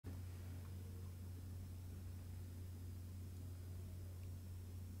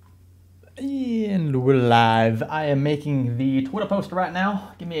And we're live. I am making the Twitter post right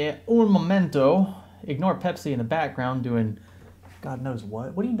now. Give me un momento. Ignore Pepsi in the background doing God knows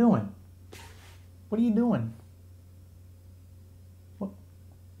what. What are you doing? What are you doing?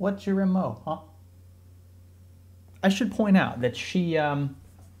 What's your MO, huh? I should point out that she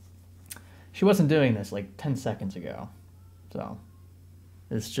wasn't doing this like 10 seconds ago. So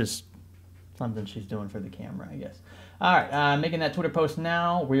it's just something she's doing for the camera, I guess. All right, making that Twitter post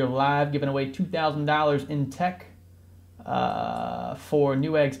now. We are live, giving away $2,000 in tech for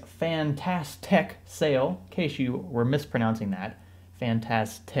Newegg's FantasTech sale. In case you were mispronouncing that,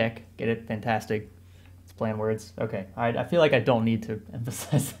 FantasTech. Get it? Fantastic. It's playing words. Okay. I feel like I don't need to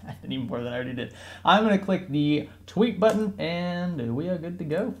emphasize that any more than I already did. I'm gonna click the tweet button, and we are good to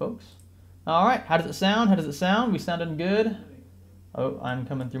go, folks. All right. How does it sound? How does it sound? We sounding good? Oh, I'm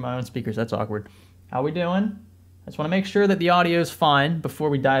coming through my own speakers. That's awkward. How we doing? I just want to make sure that the audio is fine before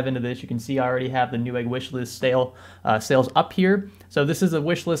we dive into this. You can see I already have the Newegg wishlist sales up here. So this is a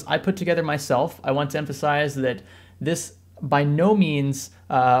wish list I put together myself. I want to emphasize that this by no means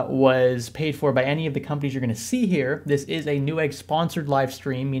was paid for by any of the companies you're going to see here. This is a Newegg sponsored live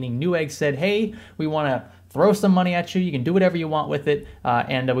stream, meaning Newegg said, hey, we want to throw some money at you. You can do whatever you want with it,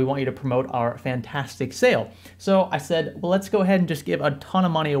 and we want you to promote our fantastic sale. So I said, well, let's go ahead and just give a ton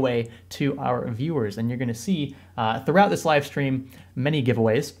of money away to our viewers. And you're going to see throughout this live stream many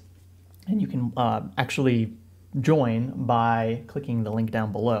giveaways, and you can actually join by clicking the link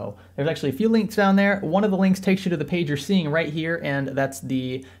down below. There's actually a few links down there. One of the links takes you to the page you're seeing right here, and that's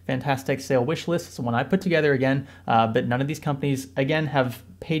the FantasTech sale wish list. It's the one I put together again, but none of these companies, again, have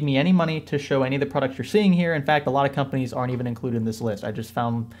paid me any money to show any of the products you're seeing here. In fact, a lot of companies aren't even included in this list. I just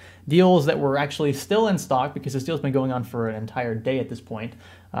found deals that were actually still in stock because this deal's been going on for an entire day at this point.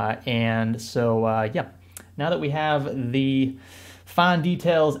 And so, yeah, now that we have the fine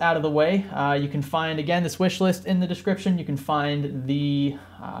details out of the way, you can find, again, this wish list in the description. You can find the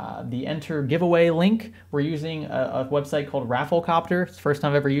enter giveaway link. We're using a website called Rafflecopter. It's the first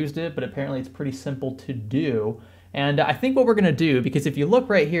time I've ever used it, but apparently it's pretty simple to do. And I think what we're going to do, because if you look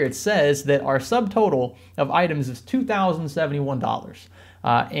right here, it says that our subtotal of items is $2,071.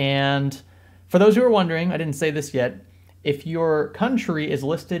 And for those who are wondering, I didn't say this yet, if your country is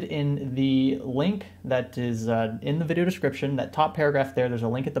listed in the link that is in the video description, that top paragraph there's a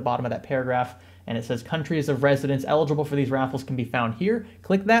link at the bottom of that paragraph, and it says countries of residence eligible for these raffles can be found here.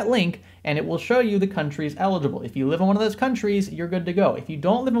 Click that link, and it will show you the countries eligible. If you live in one of those countries, you're good to go. If you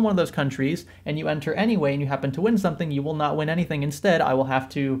don't live in one of those countries and you enter anyway and you happen to win something, you will not win anything. Instead, I will have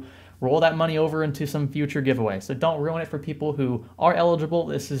to roll that money over into some future giveaway. So don't ruin it for people who are eligible.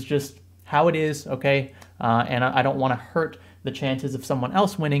 This is just how it is, okay? And I don't want to hurt the chances of someone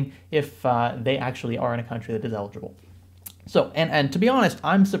else winning if they actually are in a country that is eligible. So, and to be honest,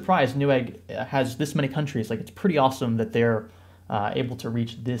 I'm surprised Newegg has this many countries. Like, it's pretty awesome that they're able to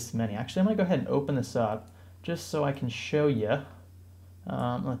reach this many. Actually, I'm going to go ahead and open this up just so I can show you.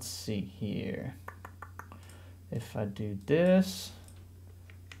 Let's see here. If I do this,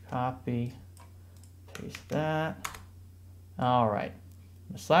 copy, paste that. All right.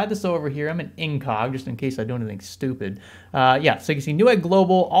 Slide this over here. I'm in incog just in case I do anything stupid. Yeah, so you can see Newegg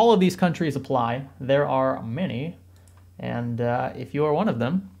Global. All of these countries apply. There are many. And if you are one of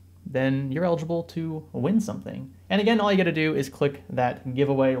them, then you're eligible to win something. And again, all you got to do is click that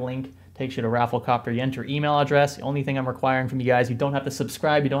giveaway link. Takes you to Rafflecopter. You enter your email address. The only thing I'm requiring from you guys, you don't have to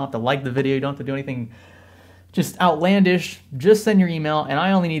subscribe. You don't have to like the video. You don't have to do anything just outlandish. Just send your email, and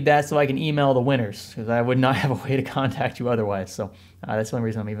I only need that so I can email the winners, because I would not have a way to contact you otherwise. So that's the only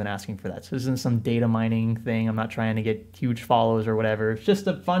reason I'm even asking for that. So this isn't some data mining thing. I'm not trying to get huge follows or whatever. It's just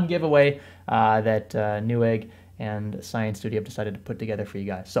a fun giveaway that Newegg and Science Studio have decided to put together for you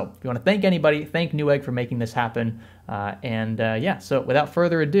guys. So if you want to thank anybody, thank Newegg for making this happen. Yeah, so without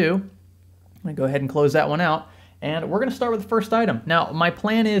further ado, I'm going to go ahead and close that one out. And we're going to start with the first item. Now, my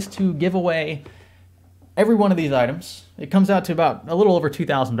plan is to give away every one of these items. It comes out to about a little over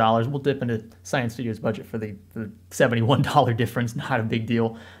 $2,000. We'll dip into Science Studio's budget for the $71 difference, not a big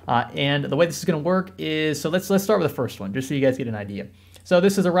deal. And the way this is going to work is, so let's start with the first one, just so you guys get an idea. So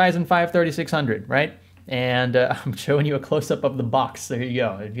this is a Ryzen 5 3600, right? And I'm showing you a close-up of the box. There you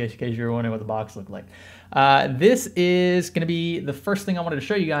go, in case you're wondering what the box looked like. This is going to be the first thing I wanted to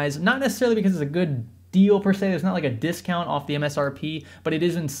show you guys, not necessarily because it's a good deal per se. There's not like a discount off the MSRP, but it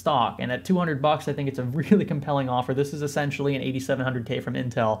is in stock, and at $200 I think it's a really compelling offer. This is essentially an 8700K from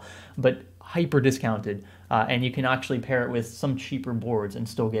Intel, but hyper discounted, and you can actually pair it with some cheaper boards and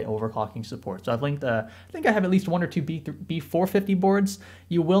still get overclocking support. So I've linked, I think I have at least one or two B450 boards.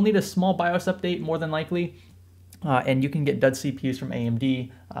 You will need a small BIOS update more than likely, And you can get dud CPUs from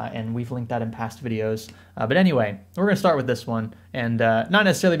AMD, and we've linked that in past videos. But anyway, we're going to start with this one, and not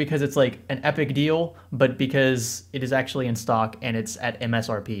necessarily because it's like an epic deal, but because it is actually in stock and it's at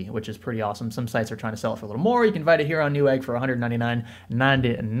MSRP, which is pretty awesome. Some sites are trying to sell it for a little more. You can find it here on Newegg for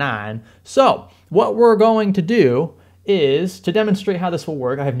 $199.99. So what we're going to do is to demonstrate how this will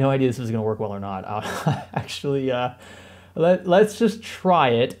work. I have no idea this is going to work well or not. Actually, let's just try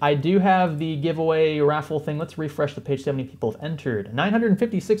it. I do have the giveaway raffle thing. Let's refresh the page. 70 people have entered.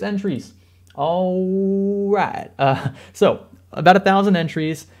 956 entries. All right. So about 1,000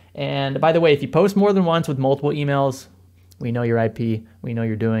 entries. And by the way, if you post more than once with multiple emails, we know your IP. We know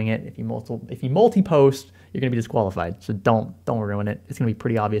you're doing it. If you multi-post, you're going to be disqualified. So don't ruin it. It's going to be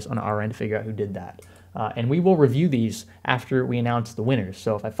pretty obvious on our end to figure out who did that. And we will review these after we announce the winners.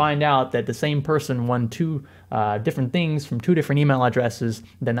 So if I find out that the same person won two different things from two different email addresses,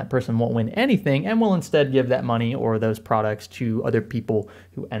 then that person won't win anything, and we'll instead give that money or those products to other people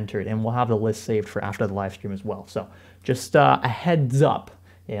who entered. And we'll have the list saved for after the live stream as well. So just a heads up.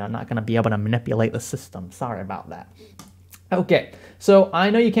 Yeah, I'm not going to be able to manipulate the system. Sorry about that. Okay, so I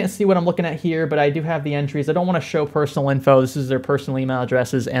know you can't see what I'm looking at here, but I do have the entries. I don't want to show personal info. This is their personal email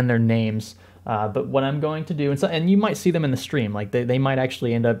addresses and their names. But what I'm going to do, and you might see them in the stream, like they might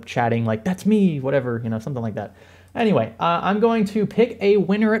actually end up chatting like, that's me, whatever, something like that. Anyway, I'm going to pick a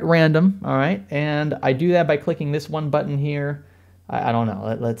winner at random, all right? And I do that by clicking this one button here. I don't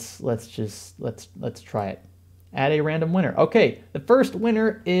know, let's try it. Add a random winner. Okay, the first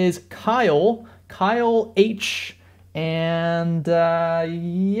winner is Kyle H. And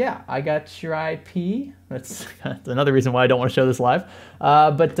yeah, I got your IP. That's another reason why I don't want to show this live.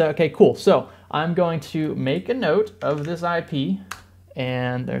 Okay, cool. So I'm going to make a note of this IP,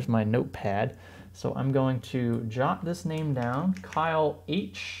 and there's my notepad. So I'm going to jot this name down, Kyle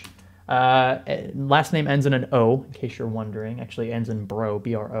H. Last name ends in an O, in case you're wondering. Actually ends in bro,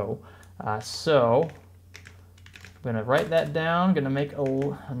 B-R-O. So I'm going to write that down. I'm going to make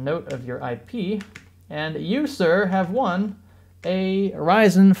a note of your IP. And you, sir, have won a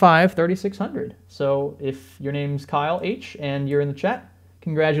Ryzen 5 3600. So if your name's Kyle H. and you're in the chat,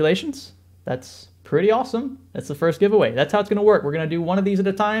 congratulations. That's pretty awesome. That's the first giveaway. That's how it's going to work. We're going to do one of these at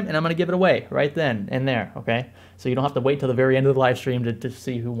a time, and I'm going to give it away right then and there, okay? So you don't have to wait till the very end of the live stream to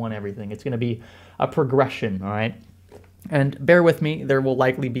see who won everything. It's going to be a progression, all right? And bear with me, there will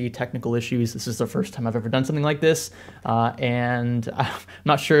likely be technical issues. This is the first time I've ever done something like this, and I'm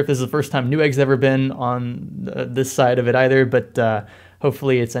not sure if this is the first time Newegg's ever been on this side of it either, but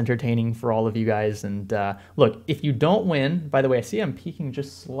hopefully it's entertaining for all of you guys. And look, if you don't win, by the way, I see I'm peaking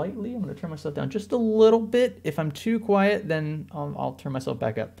just slightly. I'm going to turn myself down just a little bit. If I'm too quiet, then I'll turn myself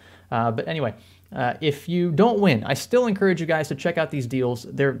back up. But anyway, if you don't win, I still encourage you guys to check out these deals.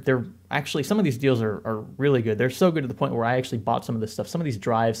 They're actually, some of these deals are really good. They're so good to the point where I actually bought some of this stuff. Some of these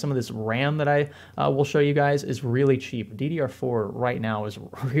drives, some of this RAM that I will show you guys is really cheap. DDR4 right now is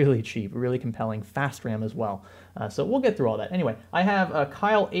really cheap, really compelling, fast RAM as well. So we'll get through all that. Anyway, I have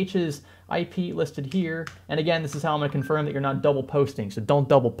Kyle H's IP listed here, and again, this is how I'm going to confirm that you're not double posting. So don't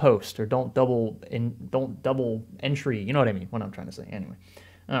double post or don't double entry. You know what I mean? What I'm trying to say. Anyway.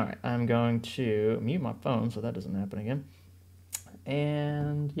 All right, I'm going to mute my phone so that doesn't happen again.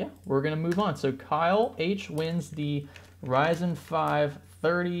 And yeah, we're going to move on. So Kyle H wins the Ryzen 5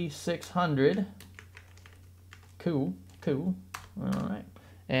 3600. Cool. All right.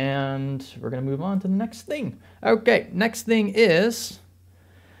 And we're going to move on to the next thing. Okay, next thing is,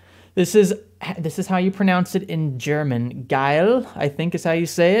 this is how you pronounce it in German. Geil, I think is how you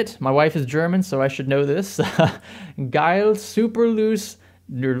say it. My wife is German, so I should know this. Geil Superloose.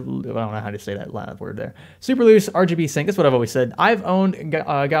 I don't know how to say that last word there. Superloose RGB sync. That's what I've always said. I've owned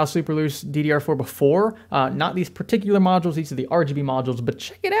Geil Superloose DDR4 before. Not these particular modules. These are the RGB modules. But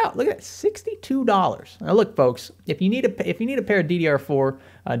check it out. Look at that, $62. Now look, folks. If you need a pair of DDR4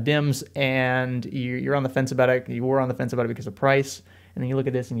 DIMMs and you're on the fence about it, you were on the fence about it because of price, and then you look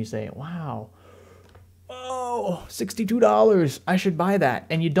at this and you say, wow. Oh, $62. I should buy that.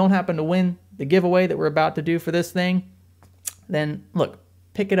 And you don't happen to win the giveaway that we're about to do for this thing, then look.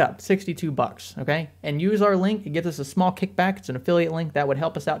 Pick it up, $62, okay? And use our link. It gives us a small kickback. It's an affiliate link. That would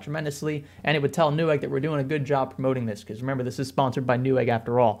help us out tremendously, and it would tell Newegg that we're doing a good job promoting this, because remember, this is sponsored by Newegg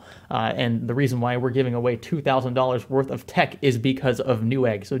after all. And the reason why we're giving away $2,000 worth of tech is because of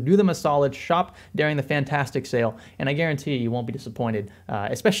Newegg. So do them a solid, shop during the FantasTech sale, and I guarantee you won't be disappointed,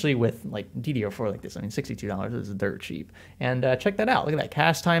 especially with like DDR4 like this. I mean, $62 is dirt cheap. And check that out. Look at that,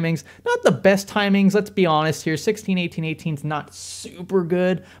 cache timings. Not the best timings, let's be honest here. 16, 18, 18 is not super good.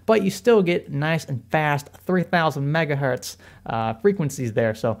 good, but you still get nice and fast 3000 megahertz frequencies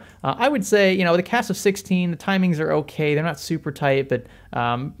there. So I would say, with a cast of 16, the timings are okay. They're not super tight, but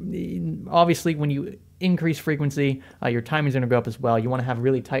obviously when you increase frequency, your timings are going to go up as well. You want to have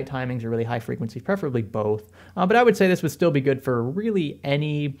really tight timings or really high frequency, preferably both. But I would say this would still be good for really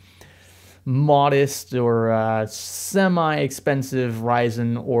any modest or semi-expensive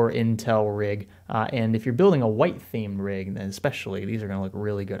Ryzen or Intel rig. And if you're building a white-themed rig, then especially, these are going to look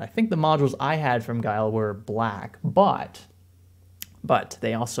really good. I think the modules I had from Guile were black, but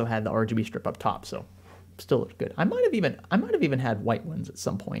they also had the RGB strip up top, so still looked good. I might have even had white ones at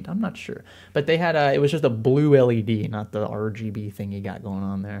some point. I'm not sure, but they had it was just a blue LED, not the RGB thing you got going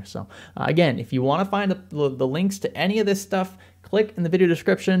on there. So again, if you want to find the links to any of this stuff, click in the video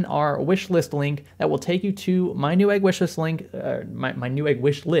description our wish list link that will take you to my Newegg wish list link, my Newegg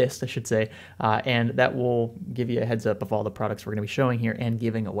wish list, I should say, and that will give you a heads up of all the products we're going to be showing here and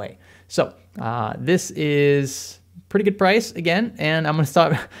giving away. So this is pretty good price again, and I'm going to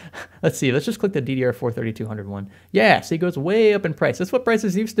stop. Let's see, let's just click the DDR4 3200 one. Yeah, so it goes way up in price. That's what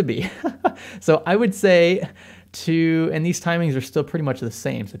prices used to be. So I would say and these timings are still pretty much the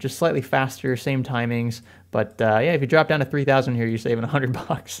same, so just slightly faster, same timings, but yeah, if you drop down to 3000 here, you're saving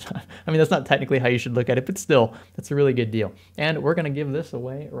 $100. I mean, that's not technically how you should look at it, but still, that's a really good deal. And we're going to give this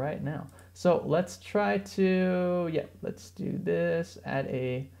away right now. So let's try to, let's do this, add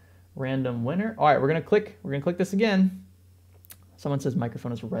a random winner. All right, we're gonna click this again. Someone says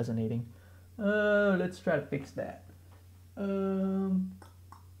microphone is resonating. Let's try to fix that. Turn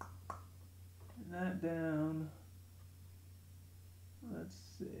that down. Let's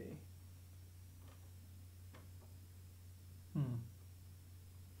see.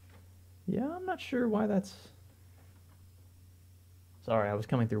 Yeah, I'm not sure why that's. Sorry, I was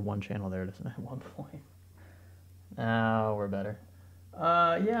coming through one channel there at one point. Oh, we're better.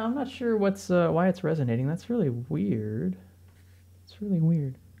 Yeah, I'm not sure why it's resonating. That's really weird. It's really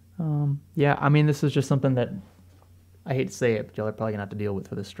weird. Yeah, I mean, this is just something that I hate to say it, but y'all are probably gonna have to deal with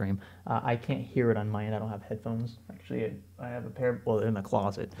for this stream. I can't hear it on my end. I don't have headphones. Actually, I have a pair, well, in the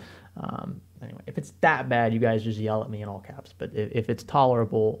closet. Anyway, if it's that bad, you guys just yell at me in all caps. But if it's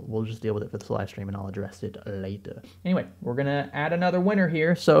tolerable, we'll just deal with it for this live stream, and I'll address it later. Anyway, we're gonna add another winner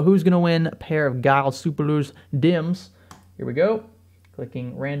here. So who's gonna win a pair of Guile Superloose DIMMs? Here we go.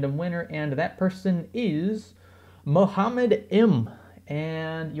 Clicking random winner, and that person is Mohammed M.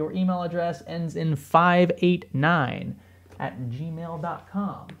 And your email address ends in 589 at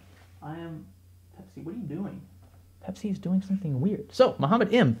gmail.com. I am Pepsi. What are you doing? Pepsi is doing something weird. So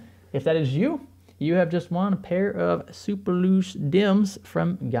Mohammed M, if that is you, you have just won a pair of super loose DIMMs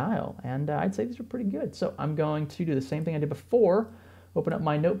from Guile, and I'd say these are pretty good. So I'm going to do the same thing I did before. Open up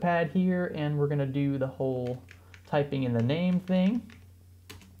my notepad here, and we're going to do the whole typing in the name thing.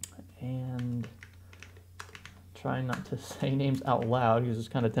 And try not to say names out loud because it's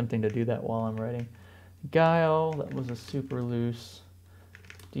kind of tempting to do that while I'm writing. Guile, that was a super loose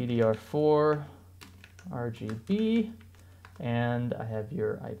DDR4 RGB. And I have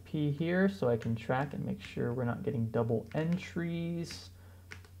your IP here so I can track and make sure we're not getting double entries.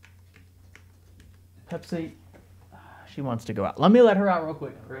 Pepsi, she wants to go out. Let me let her out real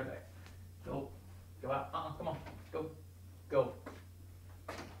quick. I'll be right back. Go out. Come on. Go.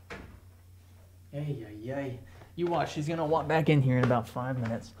 Yay. You watch, she's gonna walk back in here in about 5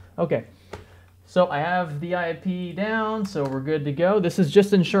 minutes. Okay, so I have the IP down, so we're good to go. This is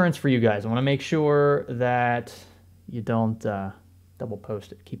just insurance for you guys. I wanna make sure that you don't double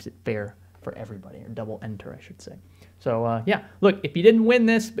post it. Keeps it fair for everybody, or double enter, I should say. So yeah, look, if you didn't win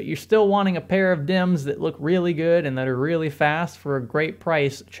this, but you're still wanting a pair of DIMMs that look really good and that are really fast for a great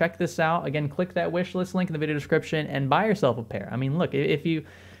price, check this out. Again, click that wish list link in the video description and buy yourself a pair. I mean, look,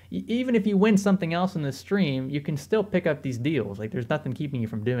 even if you win something else in this stream, you can still pick up these deals. Like, there's nothing keeping you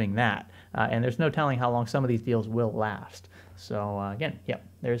from doing that. And there's no telling how long some of these deals will last. So again, yep,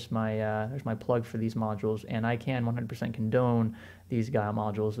 there's my plug for these modules, and I can 100% condone these Guile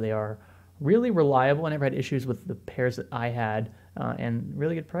modules. They are really reliable. I never had issues with the pairs that I had, and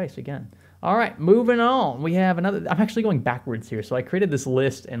really good price again. All right, moving on. We have another. I'm actually going backwards here. So I created this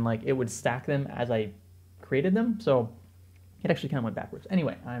list, and like it would stack them as I created them. So it actually kind of went backwards.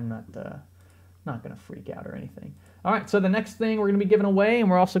 Anyway, I'm not gonna freak out or anything. All right, so the next thing we're going to be giving away, and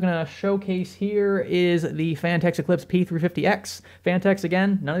we're also going to showcase here, is the Fantex Eclipse P350X. Fantex,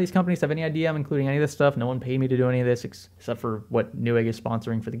 again, none of these companies have any idea I'm including any of this stuff. No one paid me to do any of this except for what Newegg is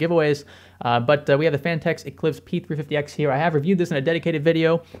sponsoring for the giveaways. But we have the Fantex Eclipse P350X here. I have reviewed this in a dedicated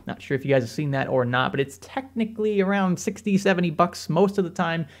video. Not sure if you guys have seen that or not, but it's technically around 60, 70 bucks most of the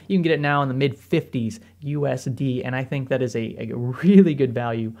time. You can get it now in the mid-50s USD, and I think that is a really good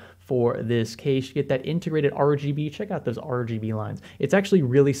value for this case. You get that integrated RGB. Check out those RGB lines. It's actually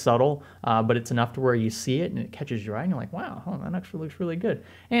really subtle, but it's enough to where you see it and it catches your eye and you're like, wow, that actually looks really good.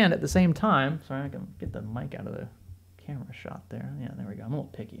 And at the same time, sorry, I can get the mic out of the camera shot there. Yeah, there we go. I'm a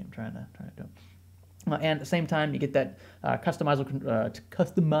little picky. I'm trying to do it. And at the same time, you get that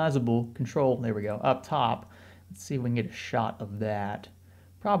customizable control, there we go, up top. Let's see if we can get a shot of that.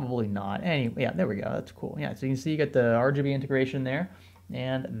 Probably not. Anyway, yeah, there we go. That's cool. Yeah, so you can see you get the RGB integration there,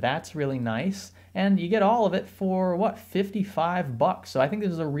 and that's really nice. And you get all of it for, what, 55 bucks. So I think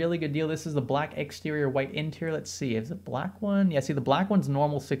this is a really good deal. This is the black exterior, white interior. Let's see, is it black one? Yeah, see, the black one's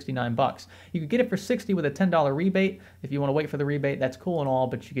normal 69 bucks. You could get it for 60 with a $10 rebate. If you want to wait for the rebate, that's cool and all,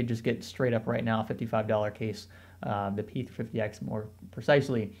 but you could just get straight up right now, $55 case. The P350X, more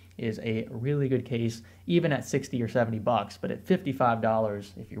precisely, is a really good case, even at 60 or 70 bucks. But at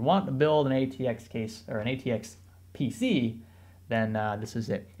 $55, if you want to build an ATX case or an ATX PC, then this is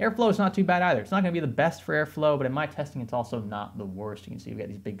it. Airflow is not too bad either. It's not going to be the best for airflow, but in my testing, it's also not the worst. You can see we've got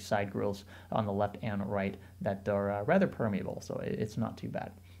these big side grills on the left and right that are rather permeable, so it's not too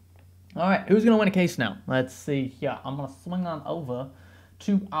bad. All right, who's going to win a case now? Let's see here. I'm going to swing on over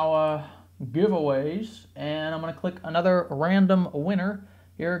to our giveaways, and I'm going to click another random winner.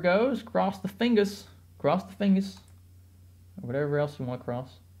 Here it goes. Cross the fingers, or whatever else you want to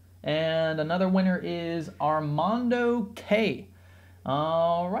cross. And another winner is Armando K.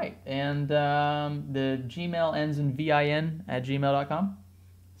 All right, and the Gmail ends in VIN@gmail.com.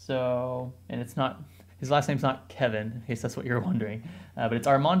 So, and it's not, his last name's not Kevin, in case that's what you're wondering, but it's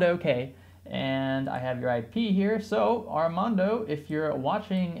Armando K. And I have your IP here. So, Armando, if you're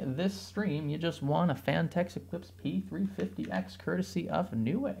watching this stream, you just won a Fantex Eclipse P350X courtesy of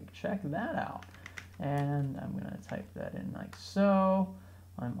Newegg. Check that out. And I'm going to type that in like so.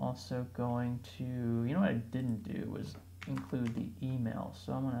 I'm also going to, you know what I didn't do was include the email.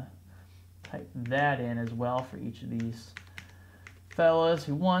 So I'm going to type that in as well for each of these fellas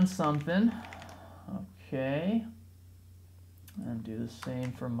who won something. Okay. And do the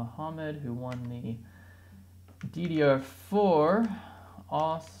same for Muhammad, who won the DDR4.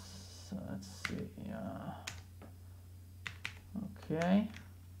 Let's see. Okay.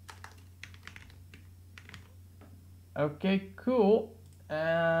 Okay, cool.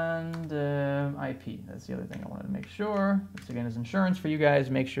 And IP. That's the other thing I wanted to make sure. This again is insurance for you guys.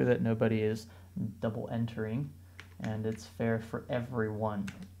 Make sure that nobody is double entering, and it's fair for everyone.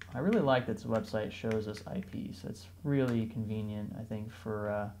 I really like that this website shows us IPs. It's really convenient, I think,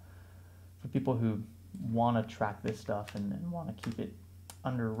 for people who want to track this stuff and want to keep it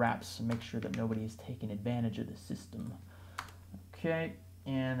under wraps and make sure that nobody's taking advantage of the system. Okay,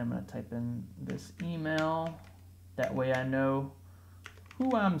 and I'm going to type in this email. That way I know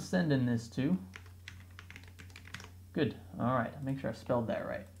who I'm sending this to. Good. All right. Make sure I spelled that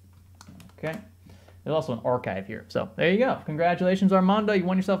right. Okay. There's also an archive here. So there you go. Congratulations, Armando. You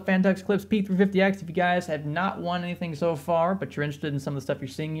won yourself Fantex Eclipse P350X. If you guys have not won anything so far, but you're interested in some of the stuff you're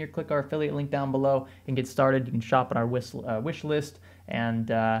seeing here, click our affiliate link down below and get started. You can shop on our wish list. And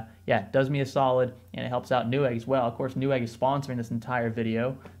yeah, it does me a solid, and it helps out Newegg as well. Of course, Newegg is sponsoring this entire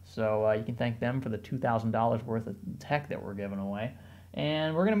video, so you can thank them for the $2,000 worth of tech that we're giving away.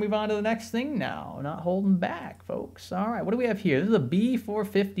 And we're going to move on to the next thing now. Not holding back, folks. All right, what do we have here? This is a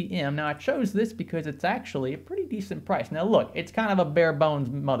B450M. Now, I chose this because it's actually a pretty decent price. Now, look, it's kind of a bare-bones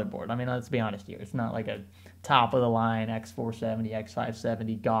motherboard. I mean, let's be honest here. It's not like a top-of-the-line X470,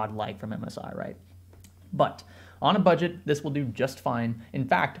 X570 godlike from MSI, right? But on a budget, this will do just fine. In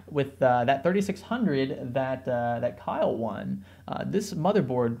fact, with that 3600 that Kyle won, this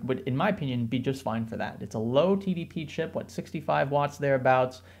motherboard would, in my opinion, be just fine for that. It's a low TDP chip, 65 watts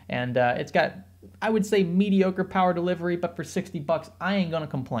thereabouts, and it's got, I would say, mediocre power delivery, but for 60 bucks, I ain't gonna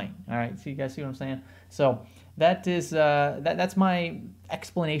complain. All right, so you guys see what I'm saying? So that is that's my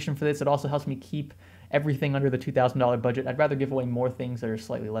explanation for this. It also helps me keep everything under the $2,000 budget. I'd rather give away more things that are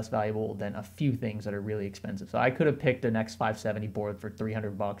slightly less valuable than a few things that are really expensive. So I could have picked an X570 board for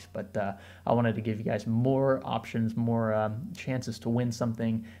 $300, but I wanted to give you guys more options, more chances to win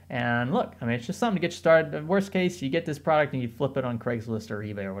something. And look, I mean, it's just something to get you started. Worst case, you get this product and you flip it on Craigslist or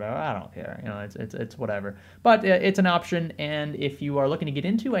eBay or whatever. I don't care. You know, it's whatever. But it's an option, and if you are looking to get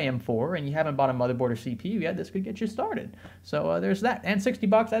into AM4 and you haven't bought a motherboard or CPU yet, this could get you started. So there's that. And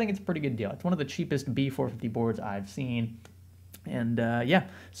 $60, I think it's a pretty good deal. It's one of the cheapest B450 boards I've seen. And yeah,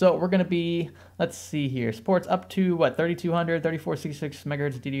 so we're going to be, let's see here, supports up to, what, 3200, 3466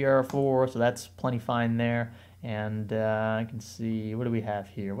 megahertz DDR4, so that's plenty fine there. And I can see, what do we have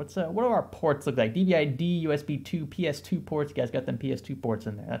here? What do our ports look like? DVI-D, USB 2, PS2 ports. You guys got them PS2 ports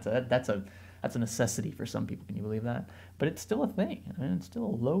in there. That's a necessity for some people. Can you believe that? But it's still a thing. I mean, it's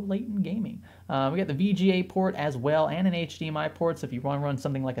still low latent gaming. We got the VGA port as well, and an HDMI port. So if you want to run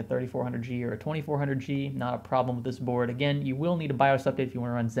something like a 3400G or a 2400G, not a problem with this board. Again, you will need a BIOS update if you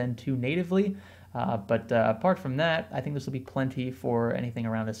want to run Zen 2 natively. But apart from that, I think this will be plenty for anything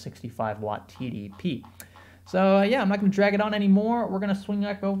around a 65-watt TDP. So yeah, I'm not going to drag it on anymore. We're going to swing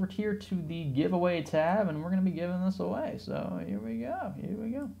back over here to the giveaway tab, and we're going to be giving this away. So here we go. Here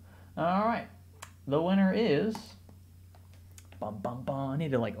we go. All right. The winner is... Bum, bum, bum. I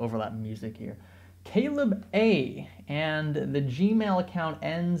need to like overlap music here. Caleb A. And the Gmail account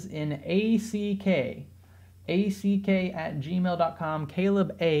ends in ACK. ACK@gmail.com.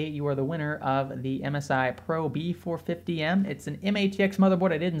 Caleb A., you are the winner of the MSI Pro B450M. It's an M-ATX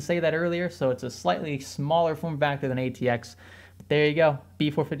motherboard. I didn't say that earlier, so it's a slightly smaller form factor than ATX. But there you go.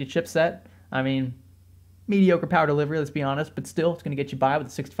 B450 chipset. I mean, mediocre power delivery, let's be honest, but still, it's going to get you by with a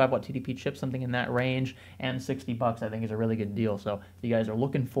 65-watt TDP chip, something in that range, and $60 I think is a really good deal. So if you guys are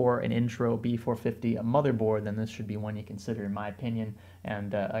looking for an intro B450 motherboard, then this should be one you consider, in my opinion.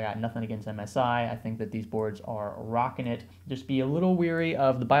 And I got nothing against MSI. I think that these boards are rocking it. Just be a little weary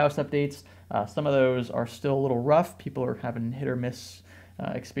of the BIOS updates. Some of those are still a little rough. People are having hit or miss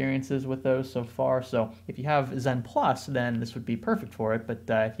experiences with those so far. So if you have Zen Plus, then this would be perfect for it. But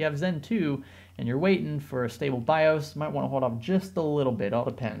if you have Zen 2 and you're waiting for a stable BIOS, you might want to hold off just a little bit. It all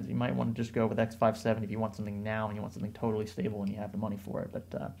depends. You might want to just go with X570 if you want something now and you want something totally stable and you have the money for it.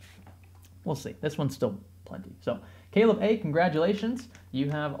 But we'll see. This one's still plenty. So Caleb A., congratulations. You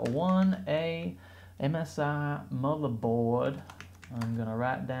have won a MSI motherboard. I'm going to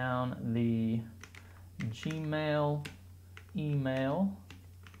write down the Gmail email.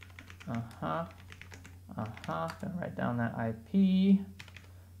 Gonna write down that IP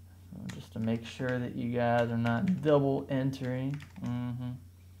just to make sure that you guys are not double entering.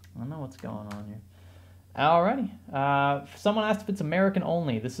 I know what's going on here. Alrighty. Someone asked if it's American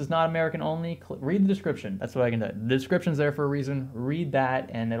only. This is not American only. Read the description. That's what I can do. The description's there for a reason. Read that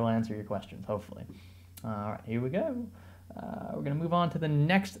and it'll answer your questions, hopefully. Alright, here we go. We're going to move on to the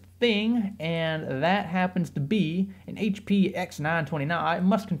next thing, and that happens to be an HP X920. Now, I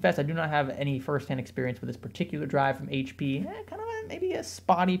must confess, I do not have any first-hand experience with this particular drive from HP. Kind of maybe a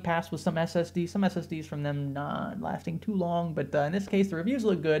spotty pass with some SSDs from them not lasting too long, but in this case, the reviews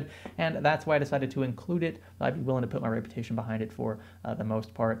look good, and that's why I decided to include it. I'd be willing to put my reputation behind it for the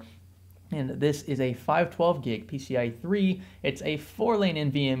most part. And this is a 512 gig PCIe 3. It's a 4-lane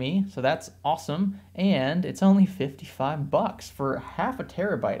NVMe, so that's awesome. And it's only $55 for half a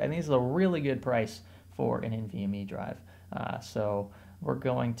terabyte. I think this is a really good price for an NVMe drive. So we're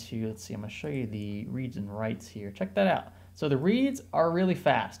going to, let's see, I'm going to show you the reads and writes here. Check that out. So the reads are really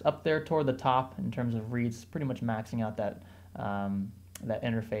fast, up there toward the top in terms of reads, pretty much maxing out that that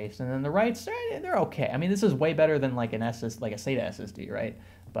interface. And then the writes, they're okay. I mean, this is way better than like an like a SATA SSD, right?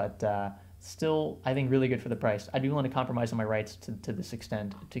 But still, I think really good for the price. I'd be willing to compromise on my writes to this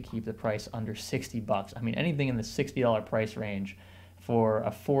extent to keep the price under $60. I mean, anything in the $60 price range for a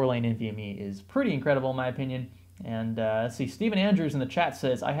 4-lane NVMe is pretty incredible in my opinion. And let's see, Stephen Andrews in the chat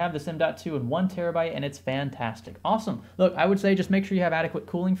says, I have this M.2 in 1 terabyte and it's fantastic. Awesome. Look, I would say just make sure you have adequate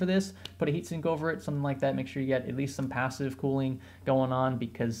cooling for this. Put a heatsink over it, something like that. Make sure you get at least some passive cooling going on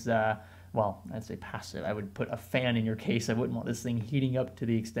because, well, I'd say passive. I would put a fan in your case. I wouldn't want this thing heating up to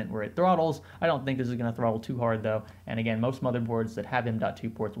the extent where it throttles. I don't think this is going to throttle too hard though. And again, most motherboards that have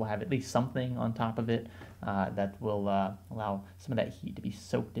M.2 ports will have at least something on top of it that will allow some of that heat to be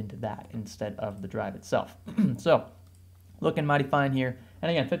soaked into that instead of the drive itself. So, looking mighty fine here. And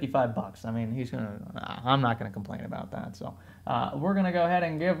again, $55. I mean, I'm not gonna complain about that. So, we're gonna go ahead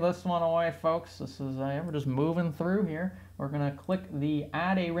and give this one away, folks. This is we're just moving through here. We're gonna click the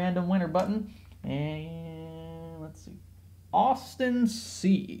Add a Random Winner button, and let's see, Austin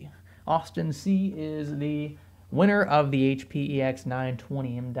C. Austin C is the winner of the HP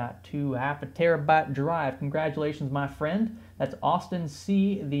EX920 M.2 half a terabyte drive. Congratulations, my friend. That's Austin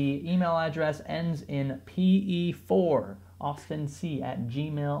C. The email address ends in PE4,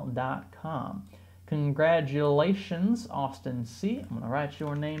 austinc@gmail.com. Congratulations, Austin C. I'm going to write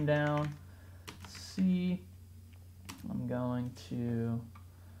your name down. C. I'm going to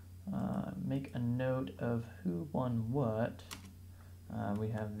make a note of who won what. We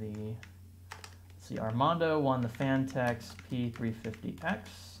have the, let's see, Armando won the FantasTech P350X.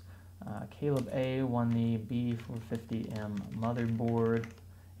 Caleb A won the B450M motherboard.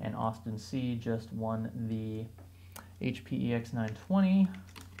 And Austin C just won the HP EX920.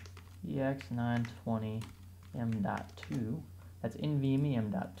 EX920 M.2. That's NVMe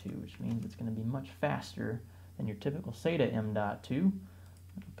M.2, which means it's going to be much faster than your typical SATA M.2.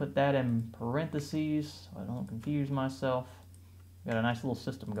 Put that in parentheses so I don't confuse myself. Got a nice little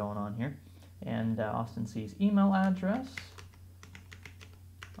system going on here. And Austin C's email address.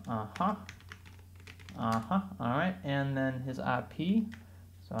 Alright, and then his IP.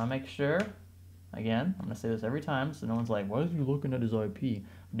 So I make sure, again, I'm going to say this every time so no one's like, why is he looking at his IP?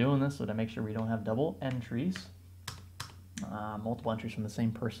 I'm doing this so to make sure we don't have double entries. Multiple entries from the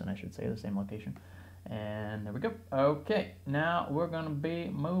same person, I should say, the same location. And there we go. Okay, now we're going to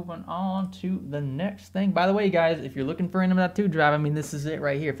be moving on to the next thing. By the way, guys, if you're looking for an M.2 drive, I mean, this is it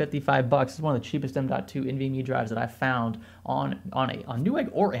right here, $55. It's one of the cheapest M.2 NVMe drives that I found on Newegg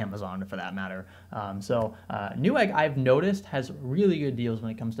or Amazon, for that matter. Newegg, I've noticed, has really good deals when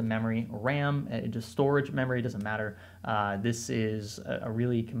it comes to memory, RAM, just storage, memory, doesn't matter. This is a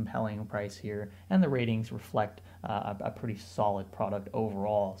really compelling price here, and the ratings reflect a pretty solid product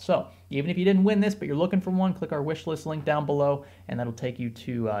overall. So even if you didn't win this, but you're looking for one, click our wish list link down below, and that'll take you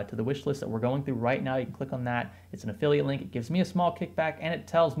to the wish list that we're going through right now. You can click on that. It's an affiliate link. It gives me a small kickback, and it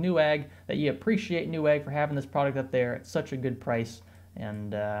tells Newegg that you appreciate Newegg for having this product up there at such a good price.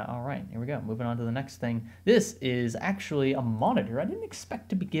 And all right, here we go. Moving on to the next thing. This is actually a monitor. I didn't expect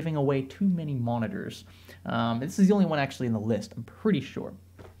to be giving away too many monitors. This is the only one actually in the list, I'm pretty sure.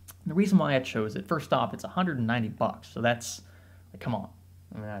 The reason why I chose it, first off, it's $190, so that's, like, come on.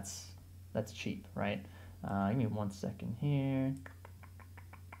 I mean, that's cheap, right? Give me 1 second here.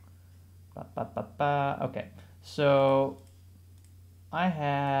 Okay, so I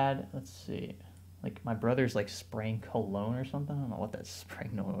had, let's see, like my brother's like spraying cologne or something. I don't know what that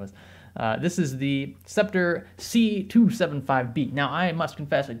spraying note was. This is the Scepter C275B. Now, I must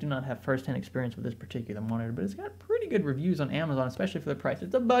confess, I do not have first-hand experience with this particular monitor, but it's got pretty good reviews on Amazon, especially for the price.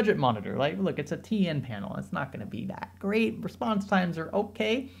 It's a budget monitor. Like, look, it's a TN panel. It's not going to be that great. Response times are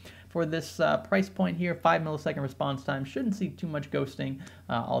okay for this price point here. 5 millisecond response time. Shouldn't see too much ghosting,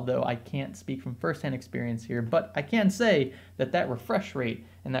 although I can't speak from first-hand experience here. But I can say that that refresh rate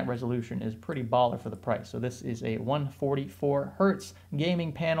and that resolution is pretty baller for the price. So this is a 144 hertz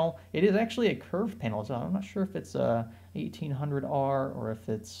gaming panel. It is actually a curved panel, so I'm not sure if it's a 1800R or if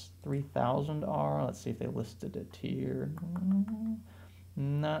it's 3000R. Let's see if they listed it here.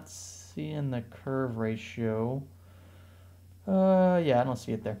 Not seeing the curve ratio. Yeah, I don't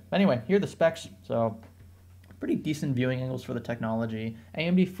see it there. Anyway, here are the specs. So pretty decent viewing angles for the technology.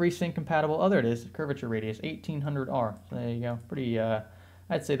 AMD FreeSync compatible. Oh, there it is. Curvature radius 1800R. So there you go. Pretty,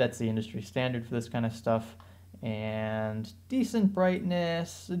 I'd say that's the industry standard for this kind of stuff. And decent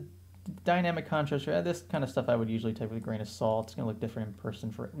brightness, dynamic contrast. This kind of stuff I would usually take with a grain of salt. It's going to look different in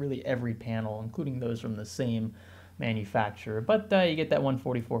person for really every panel, including those from the same manufacturer. But you get that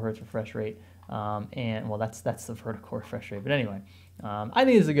 144 hertz refresh rate. And well, that's the vertical refresh rate. But anyway, I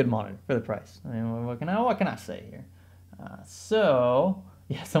think it's a good monitor for the price. I mean, what can I say here? So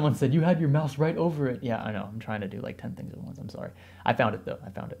yeah, someone said you had your mouse right over it. Yeah, I know. I'm trying to do like 10 things at once. I'm sorry. I found it though. I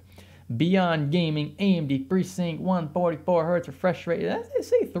found it. Beyond Gaming, AMD FreeSync, 144 hertz refresh rate. They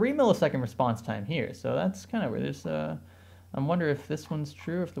say 3 millisecond response time here. So that's kind of where this. I wonder if this one's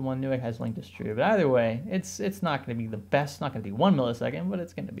true, if the one Newegg has linked is true. But either way, it's not going to be the best. It's not going to be 1 millisecond, but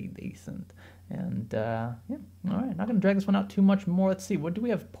it's going to be decent. And yeah, all right. Not going to drag this one out too much more. Let's see. What do we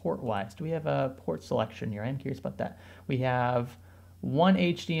have port-wise? Do we have a port selection here? I'm curious about that. We have one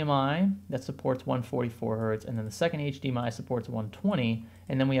HDMI that supports 144 hertz, and then the second HDMI supports 120,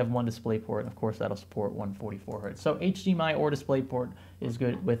 and then we have one DisplayPort, and of course that'll support 144 hertz. So HDMI or DisplayPort is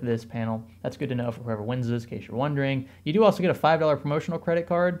good with this panel. That's good to know for whoever wins this, in case you're wondering. You do also get a $5 promotional credit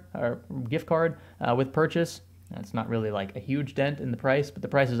card or gift card with purchase. That's not really like a huge dent in the price, but the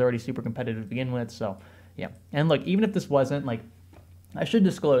price is already super competitive to begin with. So yeah, and look, even if this wasn't like, I should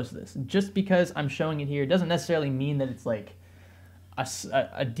disclose this. Just because I'm showing it here doesn't necessarily mean that it's like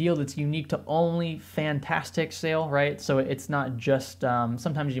a deal that's unique to only FantasTech sale, right? So it's not just,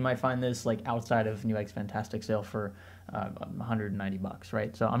 sometimes you might find this like outside of Newegg's FantasTech sale for 190 bucks,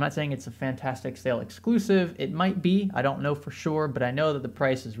 right? So I'm not saying it's a FantasTech sale exclusive. It might be, I don't know for sure, but I know that the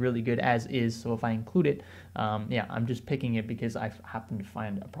price is really good as is. So if I include it, yeah, I'm just picking it because I happened to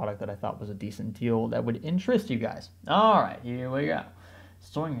find a product that I thought was a decent deal that would interest you guys. All right, here we go.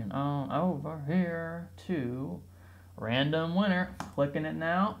 Swinging on over here to random winner. Clicking it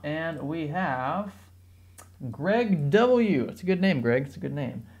now, and we have Greg W. It's a good name, Greg. It's a good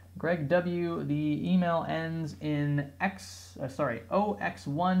name. Greg W. The email ends in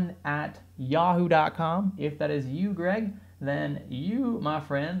ox1 @yahoo.com. If that is you, Greg, then you, my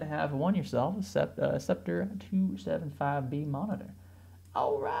friend, have won yourself a Scepter 275B monitor.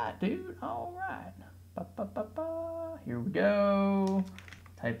 All right, dude. All right. Here we go.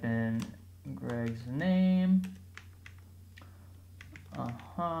 Type in Greg's name.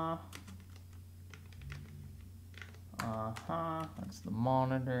 That's the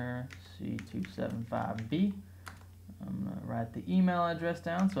monitor, C275B. I'm going to write the email address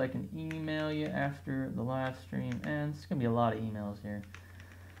down so I can email you after the live stream ends. It's going to be a lot of emails here.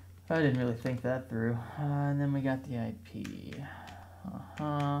 I didn't really think that through. And then we got the IP.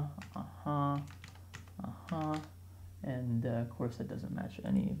 And of course that doesn't match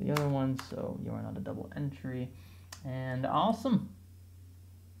any of the other ones, so you are not a double entry. And awesome.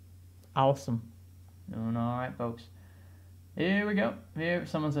 Awesome. Doing all right, folks. Here we go. Here,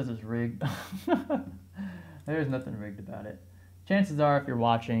 someone says it's rigged. There's nothing rigged about it. Chances are, if you're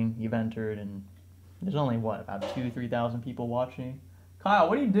watching, you've entered, and there's only, what, about 2,000-3,000 people watching? Kyle,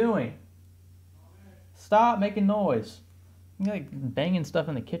 what are you doing? Stop making noise. You're like banging stuff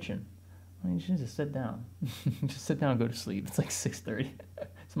in the kitchen. I mean, you should just sit down. Just sit down and go to sleep. It's like 6:30.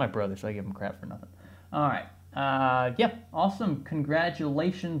 It's my brother, so I give him crap for nothing. All right. Yeah, awesome.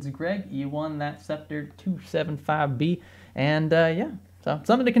 Congratulations, Greg. You won that Scepter 275B. And yeah, so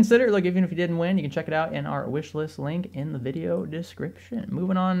something to consider. Look, even if you didn't win, you can check it out in our wish list link in the video description.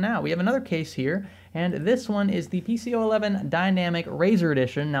 Moving on now, we have another case here, and this one is the PC-011 Dynamic Razor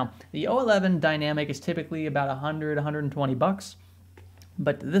Edition. Now, the 011 Dynamic is typically about 120 bucks.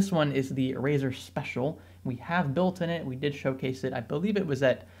 But this one is the Razor Special. We have built in it. We did showcase it. I believe it was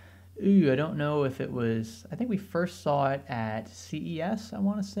at, I don't know if it was, I think we first saw it at CES, I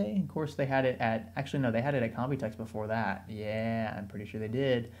want to say. Of course, they had it at, actually, no, they had it at Computex before that. Yeah, I'm pretty sure they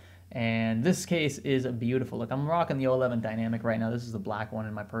did. And this case is beautiful. Look, I'm rocking the 011 Dynamic right now. This is the black one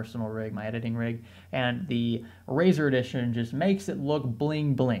in my personal rig, my editing rig. And the Razor Edition just makes it look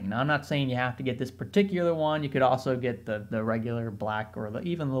bling bling. Now, I'm not saying you have to get this particular one. You could also get the regular black or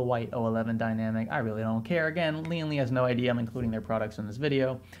even the white 011 Dynamic. I really don't care. Again, Lean has no idea I'm including their products in this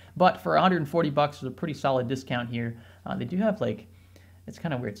video. But for 140 bucks, it's a pretty solid discount here. They do have, like, it's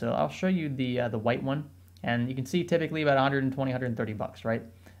kind of weird. So I'll show you the white one. And you can see typically about 120, 130 bucks, right?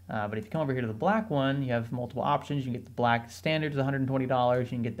 But if you come over here to the black one, you have multiple options. You can get the black standard is $120. You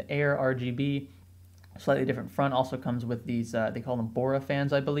can get the Air RGB, slightly different front. Also comes with these, they call them Bora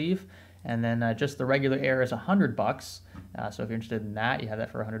fans, I believe. And then just the regular Air is 100 bucks. So if you're interested in that, you have that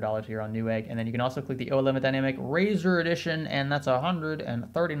for $100 here on Newegg. And then you can also click the 011 Dynamic Razor Edition, and that's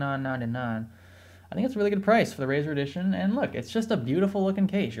 $139.99. I think it's a really good price for the Razor Edition. And look, it's just a beautiful looking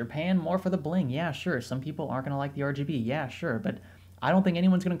case. You're paying more for the bling. Yeah, sure. Some people aren't going to like the RGB. Yeah, sure. But I don't think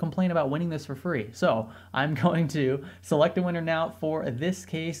anyone's going to complain about winning this for free. So I'm going to select a winner now for this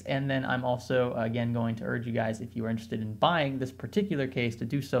case, and then I'm also, again, going to urge you guys, if you are interested in buying this particular case, to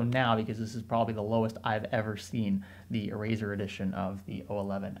do so now, because this is probably the lowest I've ever seen the Razor Edition of the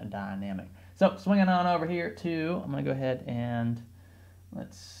 011 Dynamic. So swinging on over here to, I'm going to go ahead and,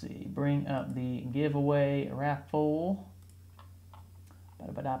 let's see, bring up the giveaway raffle.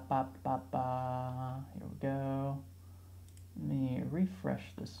 Here we go. Let me refresh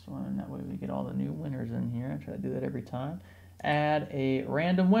this one. That way we get all the new winners in here. I try to do that every time. Add a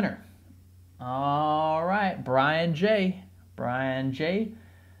random winner. All right, Brian J. Brian J.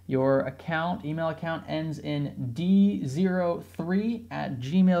 Your account, email account ends in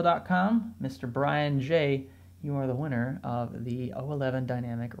D03@gmail.com. Mr. Brian J., you are the winner of the 011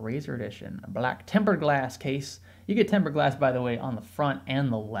 Dynamic Razor Edition, a black tempered glass case. You get tempered glass, by the way, on the front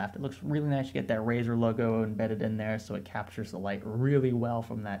and the left. It looks really nice. You get that Razor logo embedded in there, so it captures the light really well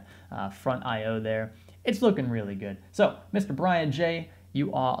from that front I/O there. It's looking really good. So, Mr. Brian J.,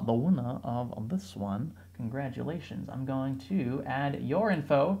 you are the winner of this one. Congratulations. I'm going to add your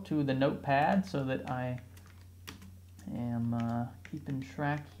info to the notepad so that I am keeping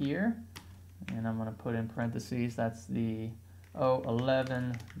track here. And I'm going to put in parentheses, that's the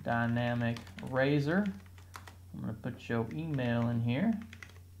 011 Dynamic Razor. I'm going to put your email in here.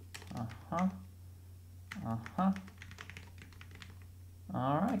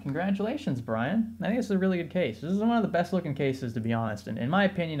 All right, congratulations, Brian. I think this is a really good case. This is one of the best looking cases, to be honest. And in my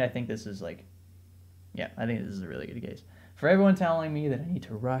opinion, I think this is like, yeah, I think this is a really good case. For everyone telling me that I need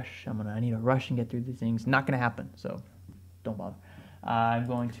to rush, I need to rush and get through these things, not going to happen. So don't bother. I'm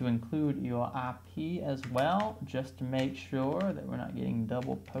going to include your IP as well, just to make sure that we're not getting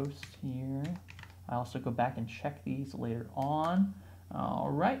double posts here. I also go back and check these later on. All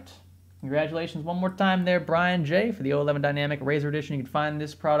right. Congratulations one more time there, Brian J, for the 011 Dynamic Razor Edition. You can find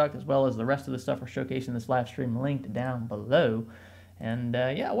this product as well as the rest of the stuff we're shocasing in this live stream linked down below. And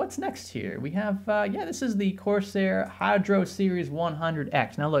yeah, what's next here? We have, yeah, this is the Corsair Hydro Series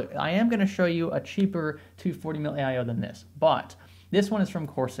 100X. Now look, I am going to show you a cheaper 240mm AIO than this, but this one is from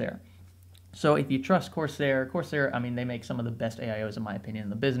Corsair. So if you trust Corsair, I mean, they make some of the best AIOs, in my opinion, in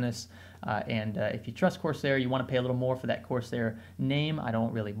the business. And if you trust Corsair, you want to pay a little more for that Corsair name. I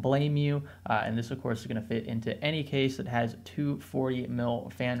don't really blame you. And this, of course, is going to fit into any case that has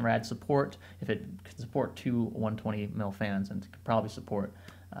 240mm fan rad support. If it can support two 120mm fans, and it could probably support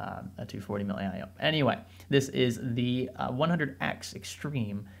a 240mm AIO. Anyway, this is the 100X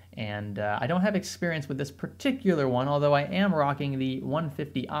Extreme. And I don't have experience with this particular one, although I am rocking the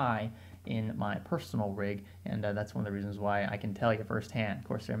 150i in my personal rig, and that's one of the reasons why I can tell you firsthand.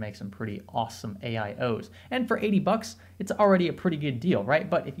 Corsair makes some pretty awesome AIOs, and for 80 bucks, it's already a pretty good deal, right?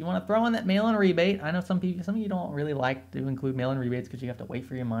 But if you want to throw in that mail-in rebate, I know some of you don't really like to include mail-in rebates because you have to wait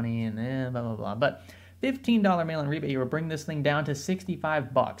for your money and blah blah blah. But $15 mail-in rebate will bring this thing down to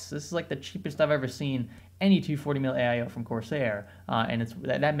 65 bucks. This is like the cheapest I've ever seen any 240mm AIO from Corsair, and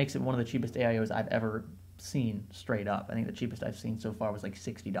that makes it one of the cheapest AIOs I've ever seen straight up. I think the cheapest I've seen so far was like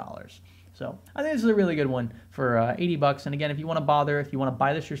 $60. So I think this is a really good one for 80 bucks. And again, if you want to buy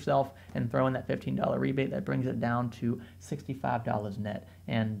this yourself and throw in that $15 rebate, that brings it down to $65 net.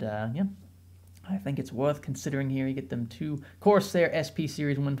 And yeah, I think it's worth considering here. You get them two Corsair SP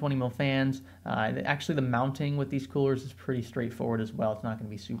Series 120mm fans. Actually, the mounting with these coolers is pretty straightforward as well. It's not going to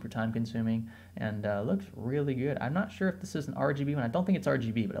be super time consuming, and looks really good. I'm not sure if this is an RGB one. I don't think it's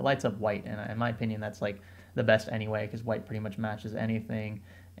RGB, but it lights up white, and in my opinion, that's like the best anyway, because white pretty much matches anything.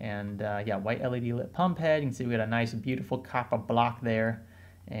 And yeah, white LED lit pump head. You can see we got a nice, beautiful copper block there.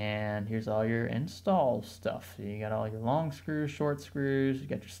 And here's all your install stuff. So you got all your long screws, short screws, you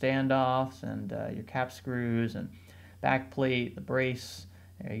got your standoffs, and your cap screws, and back plate, the brace.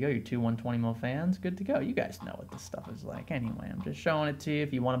 There you go, your two 120mm fans. Good to go. You guys know what this stuff is like anyway. I'm just showing it to you.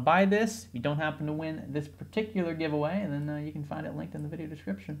 If you want to buy this, if you don't happen to win this particular giveaway, and then you can find it linked in the video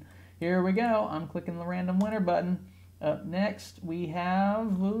description. Here we go. I'm clicking the random winner button. Up next, we have,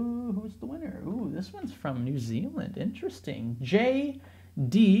 who's the winner? Ooh, this one's from New Zealand. Interesting. JD,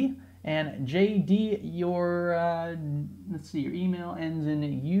 and JD, your, let's see, your email ends in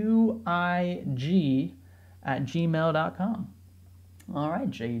uig@gmail.com. All right,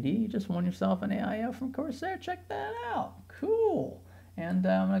 JD, you just won yourself an AIO from Corsair. Check that out. Cool. And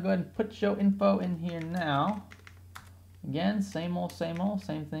I'm going to go ahead and put your info in here now. Again, same old, same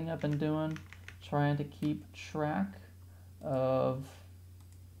thing I've been doing, trying to keep track of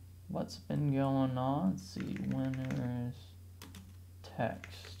what's been going on. Let's see, winners,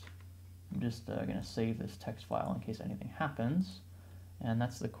 text. I'm just going to save this text file in case anything happens. And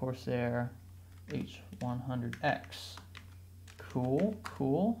that's the Corsair H100X. Cool,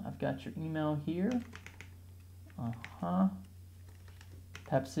 cool. I've got your email here.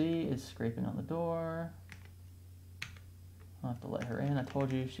 Pepsi is scraping on the door. I'll have to let her in. I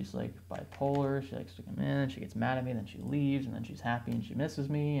told you she's like bipolar. She likes to come in, she gets mad at me, then she leaves, and then she's happy and she misses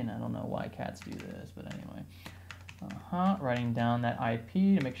me, and I don't know why cats do this, but anyway. Writing down that IP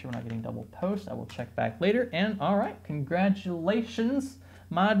to make sure we're not getting double posts. I will check back later. And all right, congratulations,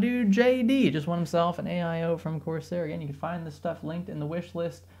 my dude JD just won himself an AIO from Corsair. Again, you can find this stuff linked in the wish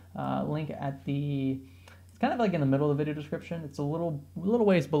list. Link at the, it's kind of like in the middle of the video description. It's a little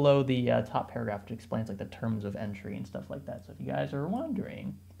ways below the top paragraph, which explains like the terms of entry and stuff like that. So if you guys are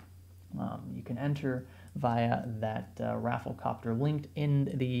wondering, you can enter via that Rafflecopter linked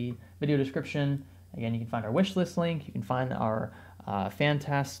in the video description. Again, you can find our wish list link. You can find our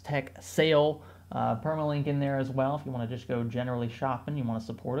FantasTech sale permalink in there as well. If you want to just go generally shopping, you want to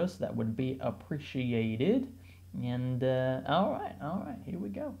support us, that would be appreciated. And all right, here we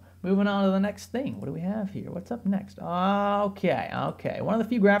go. Moving on to the next thing. What do we have here? What's up next? Okay. One of the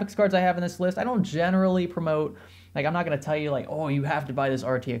few graphics cards I have in this list. I don't generally promote, like, I'm not going to tell you, like, oh, you have to buy this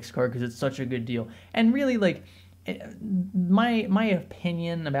RTX card because it's such a good deal. And really, like, my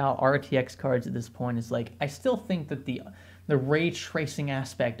opinion about RTX cards at this point is, like, I still think that the ray tracing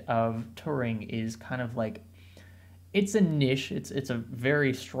aspect of Turing is kind of like it's a niche. It's a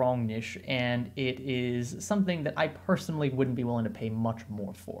very strong niche, and it is something that I personally wouldn't be willing to pay much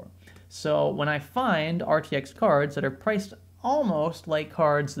more for. So when I find RTX cards that are priced almost like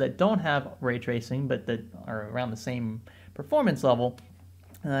cards that don't have ray tracing, but that are around the same performance level,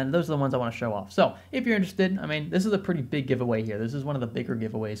 and those are the ones I want to show off. So if you're interested, I mean, this is a pretty big giveaway here. This is one of the bigger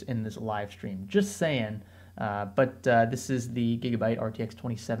giveaways in this live stream. Just saying. But this is the Gigabyte RTX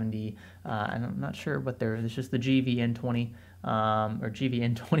 2070, and I'm not sure what it's just the GVN20 or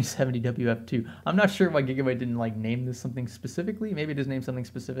GVN 2070 WF2. I'm not sure why Gigabyte didn't like name this something specifically. Maybe it just named something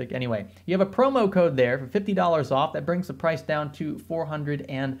specific. Anyway, you have a promo code there for $50 off. That brings the price down to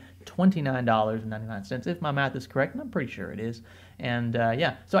 $429.99 if my math is correct, and I'm pretty sure it is. And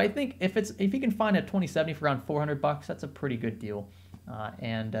yeah, so I think if you can find a 2070 for around $400, that's a pretty good deal,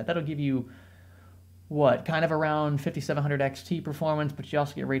 and that'll give you what, kind of around 5700 XT performance, but you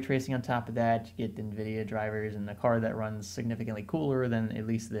also get ray tracing on top of that. You get the NVIDIA drivers and a card that runs significantly cooler than at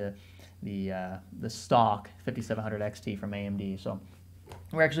least the stock 5700 XT from AMD. So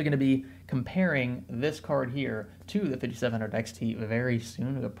we're actually going to be comparing this card here to the 5700 XT very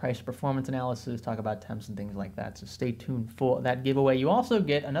soon. We'll do a price performance analysis, talk about temps and things like that. So stay tuned for that giveaway. You also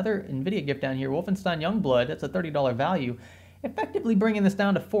get another NVIDIA gift down here, Wolfenstein Youngblood. That's a $30 value, effectively bringing this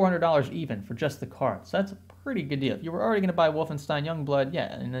down to $400 even for just the card. So that's a pretty good deal. If you were already going to buy Wolfenstein Youngblood,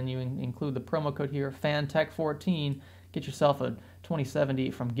 yeah, and then you include the promo code here, FanTech14, get yourself a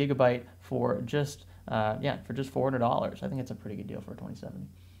 2070 from Gigabyte for just for just $400. I think it's a pretty good deal for a 2070.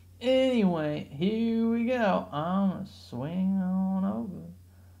 Anyway, here we go. I'm gonna swing on over.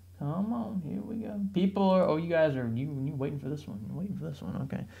 Come on, here we go. People are, oh, you guys are, you waiting for this one? You're waiting for this one,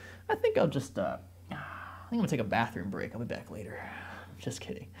 okay. I think I'll just, I think I'm going to take a bathroom break. I'll be back later. Just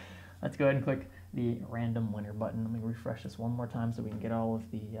kidding. Let's go ahead and click the random winner button. Let me refresh this one more time so we can get all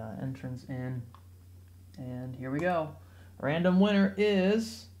of the entrants in. And here we go. Random winner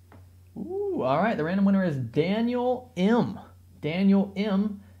is, all right, the random winner is Daniel M. Daniel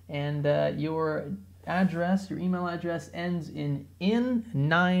M. And your address, your email address ends in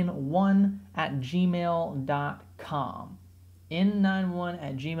n91@gmail.com.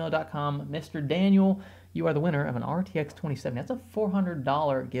 n91@gmail.com. Mr. Daniel, you are the winner of an RTX 2070. That's a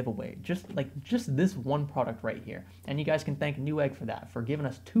 $400 giveaway. Just this one product right here. And you guys can thank Newegg for that, for giving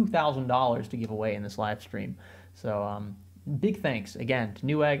us $2,000 to give away in this live stream. So big thanks again to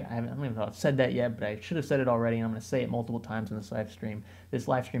Newegg. I don't even know if I've said that yet, but I should have said it already, and I'm going to say it multiple times in this live stream. This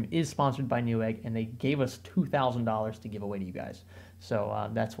live stream is sponsored by Newegg, and they gave us $2,000 to give away to you guys. So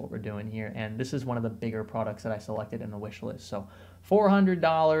that's what we're doing here, and this is one of the bigger products that I selected in the wish list. So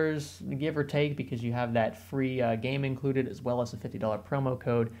 $400, give or take, because you have that free game included, as well as a $50 promo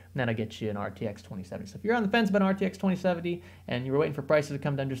code, and that'll get you an RTX 2070. So if you're on the fence about an RTX 2070 and you were waiting for prices to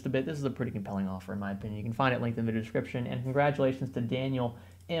come down just a bit, this is a pretty compelling offer in my opinion. You can find it linked in the video description, and congratulations to Daniel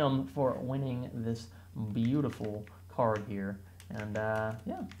M. for winning this beautiful card here. And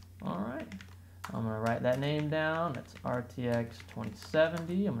yeah, all right. I'm going to write that name down. That's RTX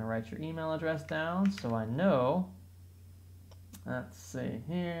 2070. I'm going to write your email address down so I know. Let's see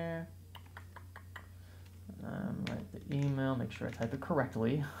here. Write the email. Make sure I type it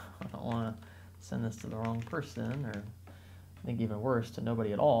correctly. I don't want to send this to the wrong person, or I think even worse, to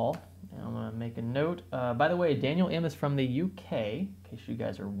nobody at all. And I'm going to make a note. By the way, Daniel M. is from the UK, in case you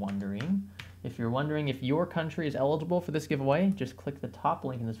guys are wondering. If you're wondering if your country is eligible for this giveaway, just click the top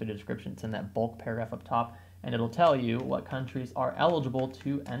link in this video description. It's in that bulk paragraph up top, and it'll tell you what countries are eligible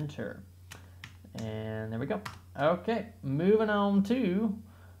to enter. And there we go. Okay, moving on to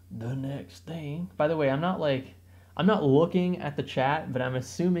the next thing. By the way, I'm not looking at the chat, but I'm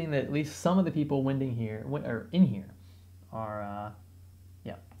assuming that at least some of the people in here are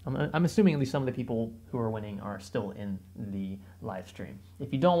I'm assuming at least some of the people who are winning are still in the live stream.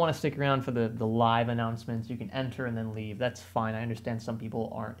 If you don't want to stick around for the live announcements, you can enter and then leave. That's fine. I understand some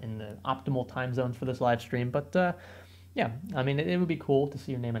people aren't in the optimal time zones for this live stream, but yeah, I mean, it would be cool to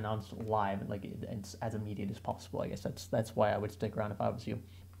see your name announced live, like as immediate as possible. I guess that's why I would stick around if I was you.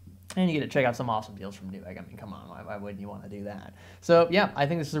 And you get to check out some awesome deals from Newegg. I mean, come on, why wouldn't you want to do that? So yeah, I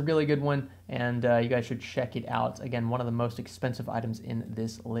think this is a really good one, and you guys should check it out. Again, one of the most expensive items in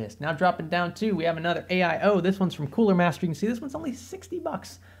this list. Now dropping down to, we have another AIO. This one's from Cooler Master. You can see this one's only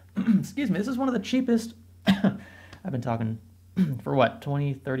 $60. Excuse me, this is one of the cheapest. I've been talking for what,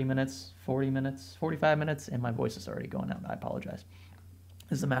 20, 30 minutes, 40 minutes, 45 minutes, and my voice is already going out. I apologize.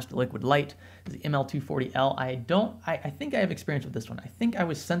 This is the Master Liquid Light. This is the ML240L. I think I have experience with this one. I think I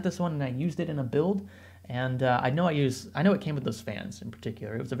was sent this one and I used it in a build, and I know it came with those fans in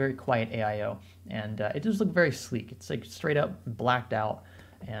particular. It was a very quiet AIO, and it just looked very sleek. It's like straight up blacked out,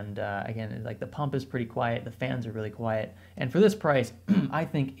 And again, like the pump is pretty quiet, the fans are really quiet, and for this price, I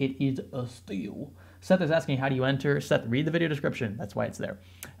think it is a steal. Seth is asking, how do you enter? Seth, read the video description. That's why it's there.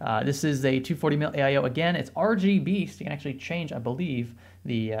 This is a 240 mil AIO. Again, it's RGB, so you can actually change, I believe,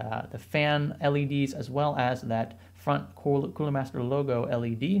 the fan LEDs as well as that front Cooler Master logo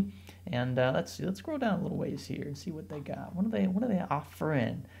LED. And let's see, let's scroll down a little ways here and see what they got. What are they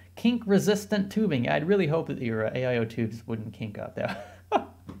offering? Kink resistant tubing. I'd really hope that your AIO tubes wouldn't kink up.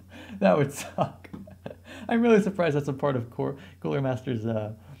 That would suck. I'm really surprised that's a part of Cooler Master's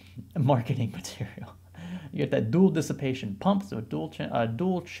marketing material. You get that dual dissipation pump, so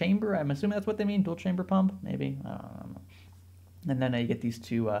dual chamber. I'm assuming that's what they mean, dual chamber pump, maybe. I don't know. And then you get these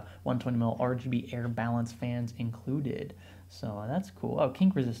two 120 mil RGB air balance fans included. So that's cool. Oh,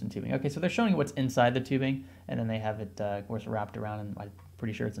 kink resistant tubing. Okay, so they're showing what's inside the tubing, and then they have it, of course, wrapped around, and I'm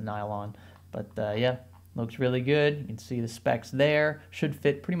pretty sure it's a nylon. But yeah, looks really good. You can see the specs there. Should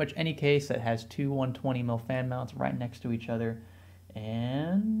fit pretty much any case that has two 120 mil fan mounts right next to each other.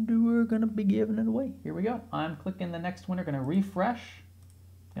 And we're going to be giving it away. Here we go. I'm clicking the next winner. Going to refresh.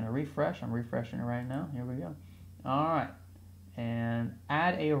 I'm refreshing it right now. Here we go. All right. And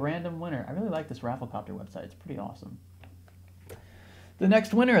add a random winner. I really like this Rafflecopter website. It's pretty awesome. The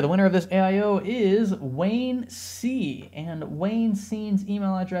next winner, the winner of this AIO, is Wayne C. And Wayne C's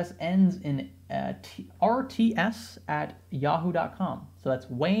email address ends in rts@yahoo.com. So that's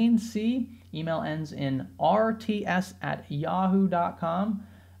Wayne C. Email ends in rts@yahoo.com.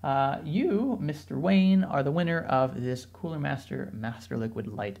 You, Mr. Wayne, are the winner of this Cooler Master Master Liquid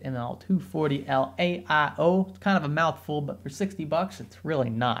Light ML240L AIO. It's kind of a mouthful, but for 60 bucks, it's really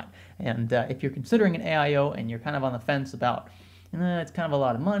not. And if you're considering an AIO and you're kind of on the fence about it's kind of a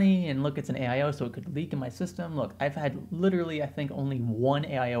lot of money, and look, it's an AIO, so it could leak in my system. Look, I've had literally, I think, only one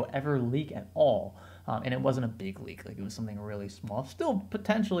AIO ever leak at all, and it wasn't a big leak. Like, it was something really small. Still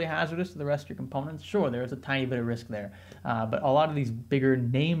potentially hazardous to the rest of your components. Sure, there's a tiny bit of risk there, but a lot of these bigger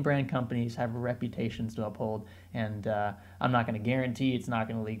name brand companies have reputations to uphold, and I'm not going to guarantee it's not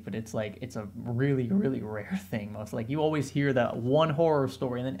going to leak, but it's like, it's a really, really rare thing. Most, like, you always hear that one horror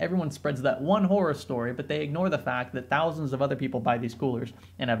story, and then everyone spreads that one horror story, but they ignore the fact that thousands of other people buy these coolers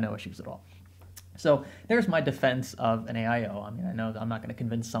and have no issues at all. So there's my defense of an AIO. I mean, I know I'm not going to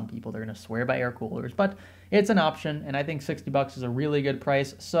convince some people they're going to swear by air coolers, but it's an option, and I think 60 bucks is a really good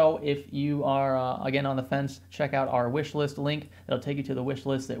price. So if you are, again, on the fence, check out our wish list link. It'll take you to the wish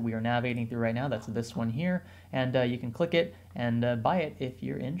list that we are navigating through right now. That's this one here, and you can click it and buy it if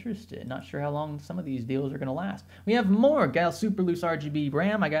you're interested. Not sure how long some of these deals are going to last. We have more Gal Super Loose RGB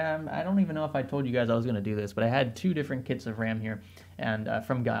RAM. I don't even know if I told you guys I was going to do this, but I had two different kits of RAM here, and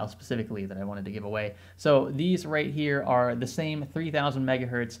from Guile specifically, that I wanted to give away. So these right here are the same 3000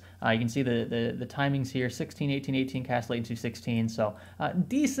 megahertz. You can see the timings here, 16, 18, 18 cast latency 16. So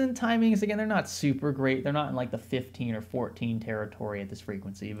decent timings. Again, they're not super great. They're not in like the 15 or 14 territory at this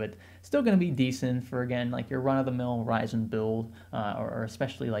frequency, but still going to be decent for, again, like your run-of-the-mill Ryzen build, or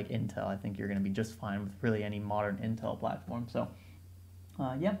especially like Intel. I think you're going to be just fine with really any modern Intel platform. So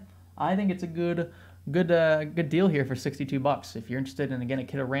yeah, I think it's a good deal here for 62 bucks. If you're interested in, again, a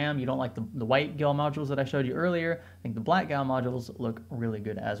kit of RAM, you don't like the white GAL modules that I showed you earlier, I think the black GAL modules look really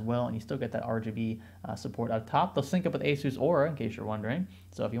good as well, and you still get that RGB support up top. They'll sync up with Asus Aura, in case you're wondering.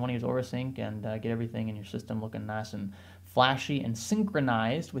 So if you want to use Aura Sync and get everything in your system looking nice and flashy and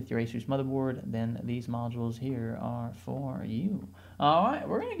synchronized with your Asus motherboard, then these modules here are for you. All right,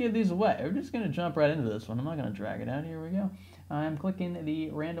 we're going to give these away. We're just going to jump right into this one. I'm not going to drag it out. Here we go. I'm clicking the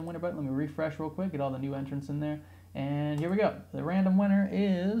random winner button. Let me refresh real quick, get all the new entrants in there. And here we go. The random winner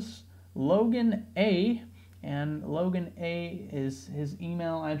is Logan A. And Logan A, his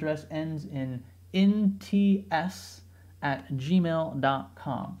email address ends in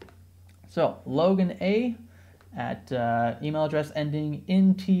nts@gmail.com. So Logan A at email address ending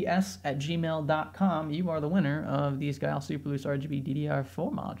nts@gmail.com. You are the winner of these Guile Super Loose RGB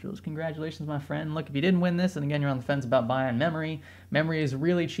DDR4 modules. Congratulations, my friend. Look, if you didn't win this, and again, you're on the fence about buying memory is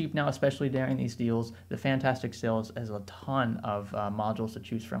really cheap now, especially during these deals. The FantasTech sales has a ton of modules to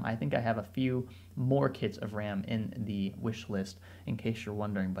choose from. I think I have a few more kits of RAM in the wish list, in case you're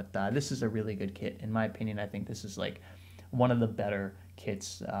wondering, but this is a really good kit. In my opinion, I think this is like one of the better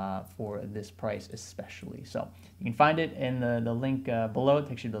kits for this price especially. So you can find it in the link below. It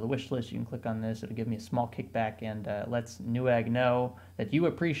takes you to the wish list. You can click on this. It'll give me a small kickback and lets Newegg know that you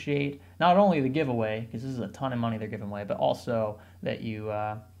appreciate not only the giveaway, because this is a ton of money they're giving away, but also that you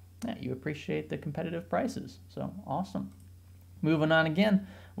appreciate the competitive prices. So awesome. Moving on again,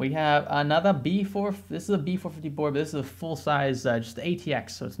 We have another B4. This is a B450 board, but this is a full size, just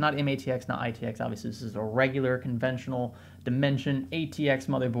ATX. So it's not MATX, not ITX. Obviously, this is a regular, conventional Dimension ATX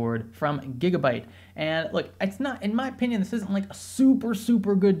motherboard from Gigabyte. And look, it's not, in my opinion, this isn't like a super,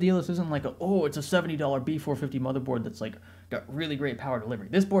 super good deal. This isn't like it's a $70 B450 motherboard that's like got really great power delivery.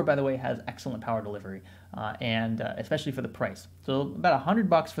 This board, by the way, has excellent power delivery, and especially for the price. So about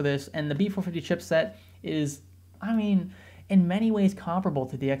 $100 for this, and the B450 chipset is, I mean, in many ways comparable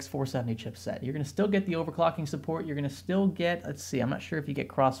to the X470 chipset. You're going to still get the overclocking support. You're going to still get, let's see, I'm not sure if you get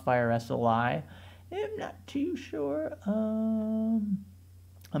Crossfire SLI. I'm not too sure.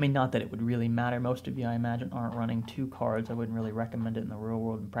 I mean, not that it would really matter. Most of you, I imagine, aren't running 2 cards. I wouldn't really recommend it in the real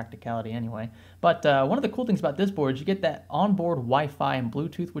world in practicality anyway. But one of the cool things about this board is you get that onboard Wi-Fi and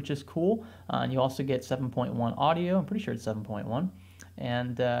Bluetooth, which is cool. And you also get 7.1 audio. I'm pretty sure it's 7.1.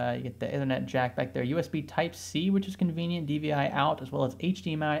 And you get the Ethernet jack back there. USB Type-C, which is convenient. DVI out, as well as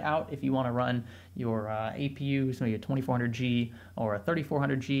HDMI out if you want to run your APUs, maybe a 2400G or a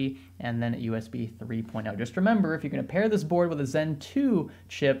 3400G, and then USB 3.0. Just remember, if you're going to pair this board with a Zen 2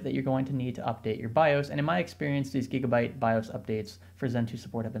 chip, that you're going to need to update your BIOS. And in my experience, these Gigabyte BIOS updates for Zen 2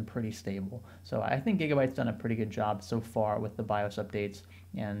 support have been pretty stable. So I think Gigabyte's done a pretty good job so far with the BIOS updates,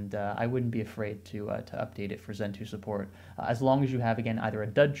 and I wouldn't be afraid to update it for Zen 2 support, as long as you have, again, either a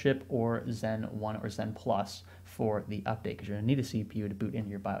dud chip or Zen 1 or Zen Plus for the update, because you're going to need a CPU to boot into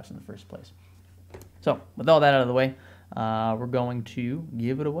your BIOS in the first place. So with all that out of the way, we're going to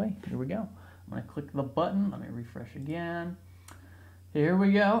give it away. Here we go. I'm going to click the button. Let me refresh again. Here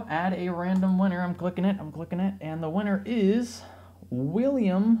we go. Add a random winner. I'm clicking it. And the winner is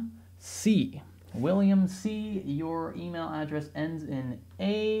William C. William C. Your email address ends in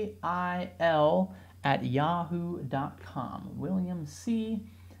AIL@yahoo.com. William C.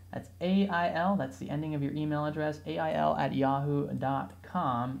 That's AIL. That's the ending of your email address.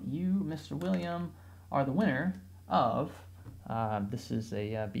 AIL@yahoo.com. You, Mr. William, are the winner of, this is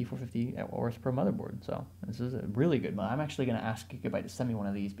a B450 Aorus Pro motherboard. So this is a really good one. I'm actually going to ask Gigabyte to send me one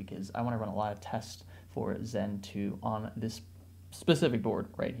of these because I want to run a lot of tests for Zen 2 on this specific board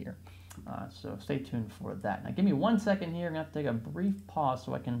right here. So stay tuned for that. Now give me 1 second here. I'm going to have to take a brief pause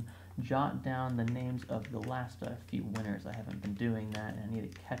so I can jot down the names of the last few winners. I haven't been doing that, and I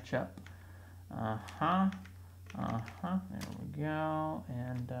need to catch up. There we go.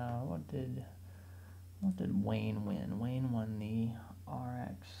 And what did Wayne win? Wayne won the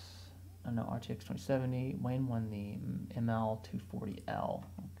RTX 2070. Wayne won the ML240L.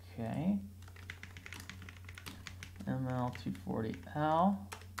 Okay. ML240L.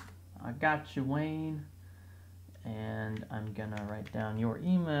 I got you, Wayne. And I'm gonna write down your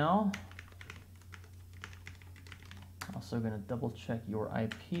email. Also gonna double check your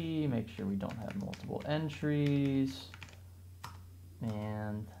IP, make sure we don't have multiple entries.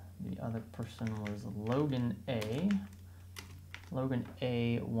 And the other person was Logan A. Logan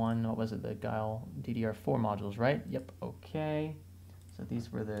A won, what was it, the Guile DDR4 modules, right? Yep, okay. So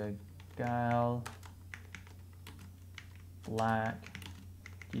these were the Guile Black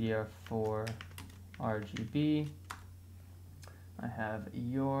DDR4 RGB. I have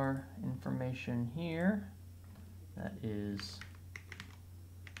your information here. That is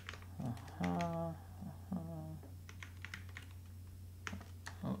oh,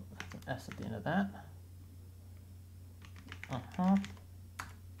 that's an S at the end of that.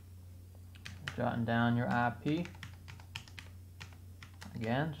 Jotting down your IP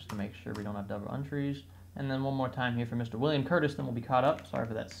again, just to make sure we don't have double entries. And then one more time here for Mr. William Curtis, then we'll be caught up. Sorry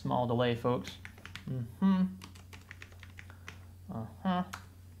for that small delay, folks.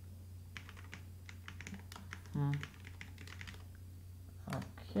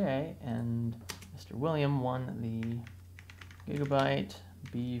 Okay, and Mr. William won the Gigabyte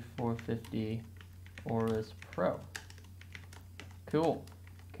B450 Aorus Pro. Cool.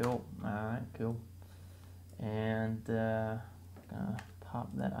 Alright, cool. And gonna pop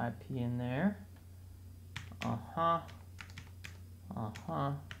that IP in there.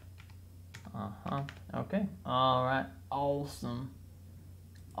 Okay. Alright. Awesome.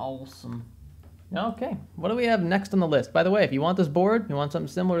 Okay. What do we have next on the list? By the way, if you want this board, you want something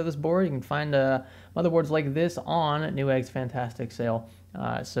similar to this board, you can find motherboards like this on Newegg's FantasTech sale.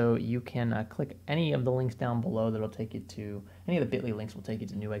 So you can click any of the links down below that'll take you to, any of the bit.ly links will take you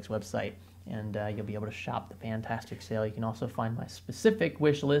to Newegg's website, and you'll be able to shop the FantasTech sale. You can also find my specific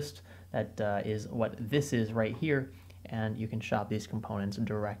wish list. That is what this is right here, and you can shop these components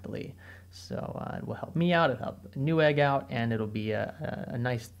directly. So it will help me out, it'll help Newegg out, and it'll be a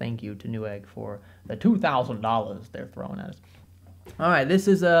nice thank you to Newegg for the $2,000 they're throwing at us. All right, this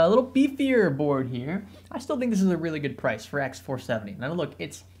is a little beefier board here. I still think this is a really good price for X470. Now look,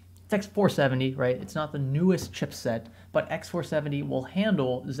 it's X470, right? It's not the newest chipset, but X470 will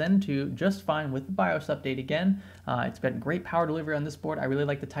handle Zen 2 just fine with the BIOS update again. It's got great power delivery on this board. I really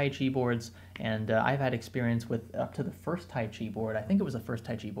like the Tai Chi boards, and I've had experience with up to the first Tai Chi board. I think it was the first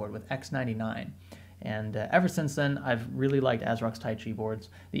Tai Chi board with X99. And ever since then, I've really liked ASRock's Tai Chi boards.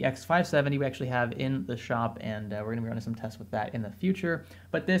 The X570 we actually have in the shop, and we're going to be running some tests with that in the future.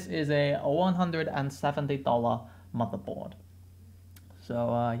 But this is a $170 motherboard.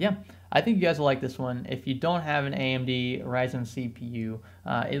 So yeah, I think you guys will like this one. If you don't have an AMD Ryzen CPU,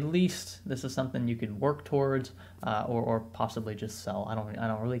 at least this is something you could work towards, or possibly just sell. I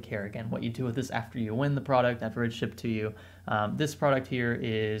don't really care again what you do with this after you win the product, after it's shipped to you. This product here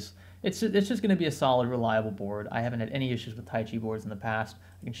is. It's just going to be a solid, reliable board. I haven't had any issues with Tai Chi boards in the past.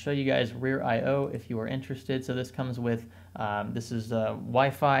 I can show you guys rear I/O if you are interested. So this comes with, this is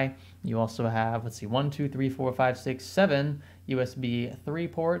Wi-Fi. You also have, let's see, 1, 2, 3, 4, 5, 6, 7 USB 3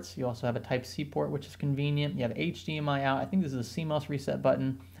 ports. You also have a Type-C port, which is convenient. You have HDMI out. I think this is a CMOS reset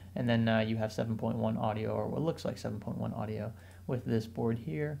button. And then you have 7.1 audio, or what looks like 7.1 audio with this board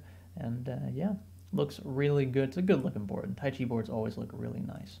here. And yeah, looks really good. It's a good looking board. Tai Chi boards always look really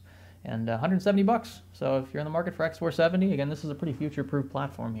nice. And $170. So if you're in the market for X470, again, this is a pretty future-proof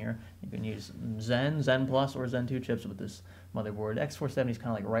platform here. You can use Zen, Zen Plus, or Zen 2 chips with this motherboard. X470 is kind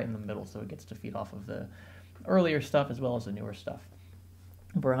of like right in the middle, so it gets to feed off of the earlier stuff as well as the newer stuff.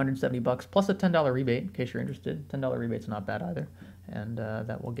 For $170 plus a $10 rebate, in case you're interested. $10 rebate's not bad either, and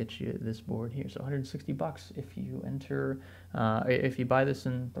that will get you this board here. So $160 if you enter, if you buy this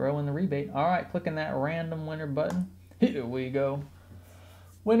and throw in the rebate. All right, clicking that random winner button. Here we go.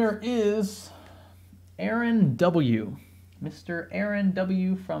 Winner is Aaron W. Mr. Aaron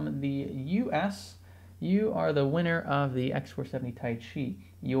W. from the U.S. You are the winner of the X470 Tai Chi.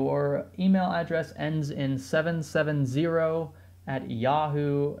 Your email address ends in 770 at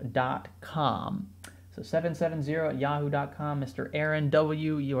yahoo.com. So 770 at yahoo.com. Mr. Aaron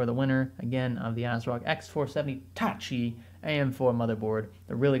W. You are the winner, again, of the ASRock X470 Tai Chi AM4 motherboard.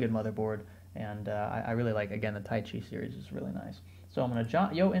 A really good motherboard. And I really like, again, the Tai Chi series is really nice. So I'm going to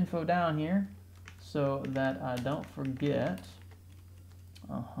jot your info down here so that I don't forget.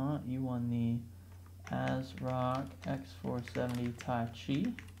 You won the ASRock X470 Tai Chi.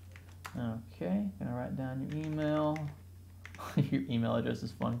 Okay, going to write down your email. Your email address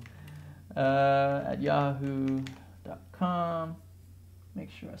is funny. At yahoo.com.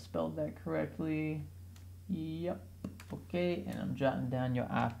 Make sure I spelled that correctly. Yep. Okay, and I'm jotting down your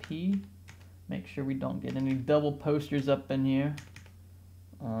IP. Make sure we don't get any double posters up in here.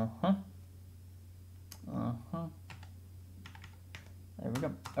 There we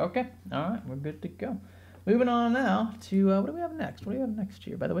go. Okay. All right. We're good to go. Moving on now to what do we have next? What do we have next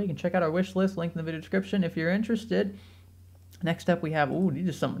here? By the way, you can check out our wish list, link in the video description if you're interested. Next up, we have,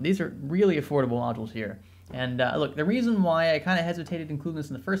 these are really affordable modules here. And look, the reason why I kind of hesitated to include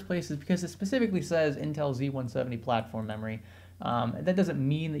this in the first place is because it specifically says Intel Z170 platform memory. That doesn't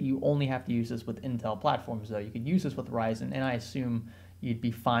mean that you only have to use this with Intel platforms, though. You could use this with Ryzen, and I assume you'd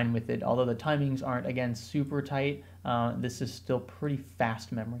be fine with it. Although the timings aren't, again, super tight, this is still pretty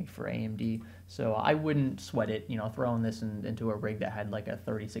fast memory for AMD. So I wouldn't sweat it, throwing this into a rig that had like a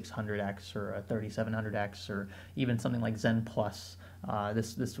 3600X or a 3700X or even something like Zen Plus.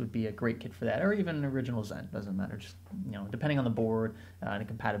 This would be a great kit for that, or even an original Zen. Doesn't matter. Just depending on the board and the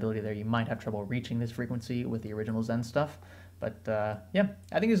compatibility there, you might have trouble reaching this frequency with the original Zen stuff. But yeah,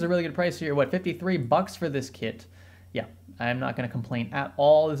 I think this is a really good price here. What, $53 for this kit? Yeah, I'm not going to complain at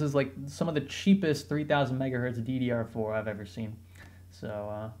all. This is like some of the cheapest 3000 megahertz DDR4 I've ever seen.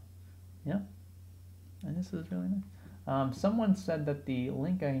 So yeah, and this is really nice. Someone said that the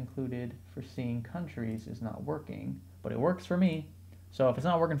link I included for seeing countries is not working, but it works for me. So if it's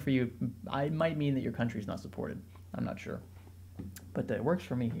not working for you, it might mean that your country is not supported. I'm not sure, but it works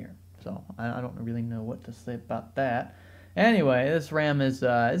for me here. So I don't really know what to say about that. Anyway, this RAM is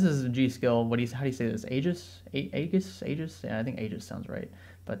this is a G-Skill. How do you say this? Aegis? Aegis? Yeah, I think Aegis sounds right.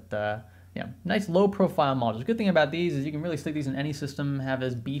 But yeah, nice low-profile modules. Good thing about these is you can really stick these in any system, have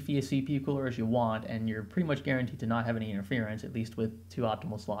as beefy a CPU cooler as you want, and you're pretty much guaranteed to not have any interference, at least with 2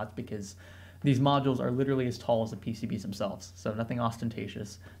 optimal slots, because these modules are literally as tall as the PCBs themselves, so nothing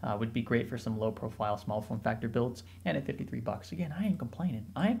ostentatious. Would be great for some low-profile, small form factor builds, and at $53. Again, I ain't complaining.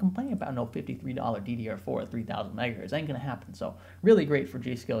 I ain't complaining about no $53 DDR4 at 3000 megahertz. Ain't gonna happen. So really great for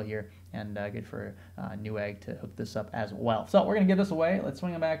G-Skill here, and good for Newegg to hook this up as well. So we're gonna give this away. Let's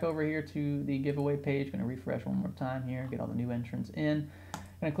swing it back over here to the giveaway page. Gonna refresh one more time here, get all the new entrants in.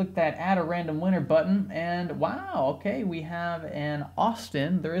 Gonna click that add a random winner button, and wow, okay, we have an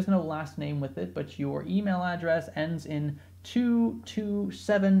Austin. There is no last name with it, but your email address ends in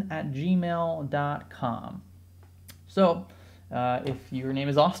 227@gmail.com. So if your name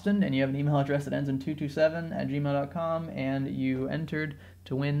is Austin and you have an email address that ends in 227@gmail.com and you entered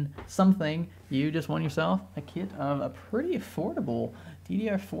to win something, you just won yourself a kit of a pretty affordable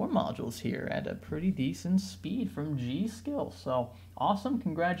DDR4 modules here at a pretty decent speed from G.Skill. So awesome,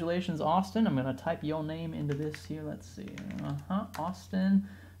 congratulations Austin. I'm gonna type your name into this here. Let's see, Austin,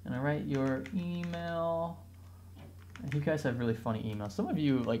 and I write your email. You guys have really funny emails. Some of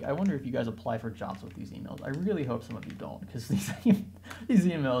you, like, I wonder if you guys apply for jobs with these emails. I really hope some of you don't, because these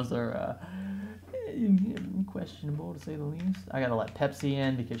emails are questionable to say the least. I gotta let Pepsi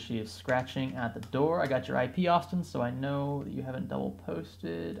in because she is scratching at the door. I got your IP, Austin, so I know that you haven't double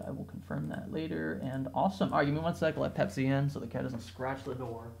posted. I will confirm that later. And awesome. All right, give me 1 sec. I'll let Pepsi in so the cat doesn't scratch the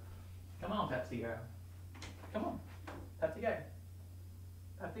door. Come on, Pepsi girl. Come on, Pepsi guy.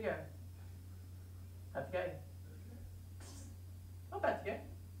 Pepsi guy. Pepsi guy. Oh, Pepsi guy.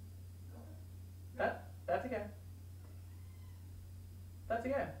 Pepsi guy. Pepsi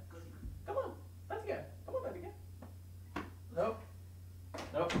guy. Come on, Pepsi guy. Come on, Pepsi guy. Nope.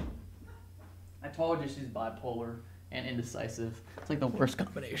 Nope. I told you she's bipolar and indecisive. It's like the worst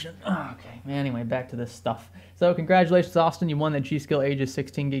combination. Okay. Anyway, back to this stuff. So congratulations, Austin. You won that G.Skill Aegis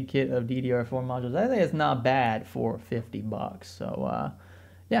 16 gig kit of DDR4 modules. I think it's not bad for $50. So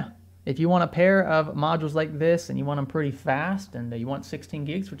yeah. If you want a pair of modules like this and you want them pretty fast and you want 16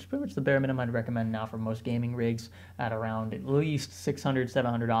 gigs, which is pretty much the bare minimum I'd recommend now for most gaming rigs at around at least $600,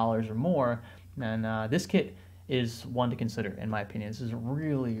 $700 or more, then this kit is one to consider in my opinion. This is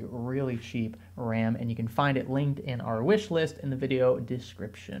really, really cheap RAM, and you can find it linked in our wish list in the video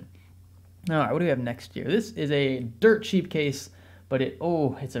description. All right, what do we have next here? This is a dirt cheap case, but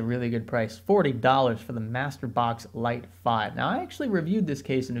it's a really good price. $40 for the Master Box Lite 5. Now, I actually reviewed this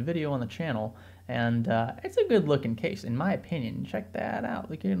case in a video on the channel, and it's a good looking case, in my opinion. Check that out.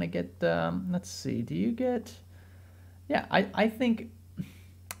 Like, you're gonna get, let's see, do you get, yeah, I think,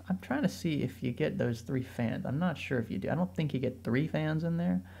 I'm trying to see if you get those 3 fans. I'm not sure if you do. I don't think you get 3 fans in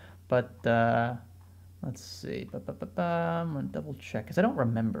there, but let's see. I'm gonna double check, because I don't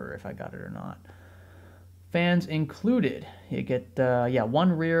remember if I got it or not. Fans included. You get, yeah,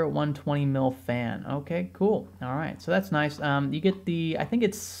 1 rear 120 mil fan. Okay, cool. All right, so that's nice. You get the, I'm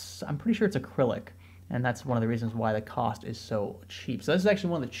pretty sure it's acrylic, and that's one of the reasons why the cost is so cheap. So this is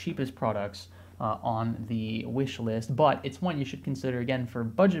actually one of the cheapest products on the wish list, but it's one you should consider, again, for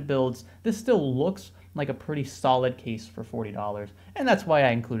budget builds. This still looks like a pretty solid case for $40, and that's why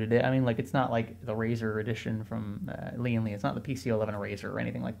I included it. I mean, like, it's not like the Razer edition from Lee & Lee. It's not the PC11 Razer or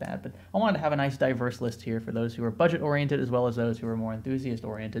anything like that, but I wanted to have a nice diverse list here for those who are budget-oriented as well as those who are more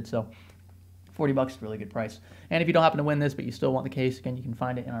enthusiast-oriented, so $40 is a really good price. And if you don't happen to win this, but you still want the case, again, you can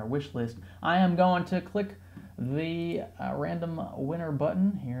find it in our wish list. I am going to click the random winner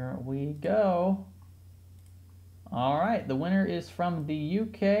button. Here we go. All right, the winner is from the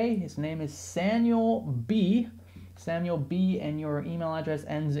UK. His name is Samuel B. Samuel B, and your email address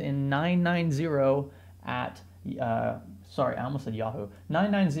ends in 990 at, sorry, I almost said Yahoo.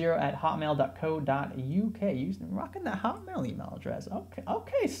 990@hotmail.co.uk. You're rocking that Hotmail email address.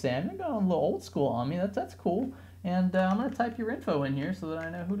 Okay, Sam, you're going a little old school on me. That's cool. And I'm going to type your info in here so that I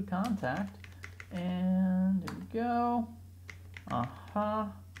know who to contact. And there we go.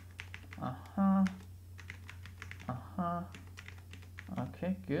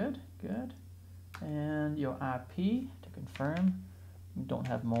 Okay, good. And your IP to confirm you don't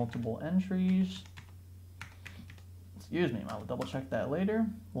have multiple entries. Excuse me, I'll double check that later.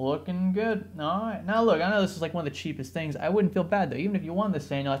 Looking good. All right. Now look, I know this is like one of the cheapest things. I wouldn't feel bad though, even if you won this,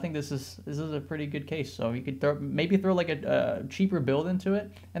 Daniel. I think this is a pretty good case. So you could maybe throw like a cheaper build into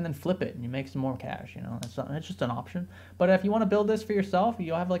it and then flip it, and you make some more cash. You know, that's just an option. But if you want to build this for yourself,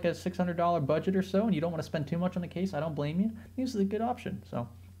 you'll have like a $600 budget or so, and you don't want to spend too much on the case. I don't blame you. This is a good option. So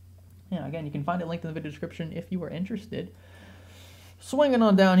yeah, again, you can find it linked in the video description if you are interested. Swinging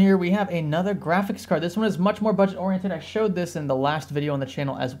on down here, we have another graphics card. This one is much more budget oriented. I showed this in the last video on the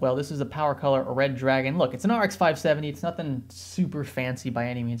channel as well. This is a Power Color Red Dragon. Look, it's an RX 570. It's nothing super fancy by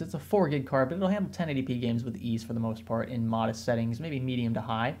any means. It's a 4 gig card, but it'll handle 1080p games with ease for the most part in modest settings, maybe medium to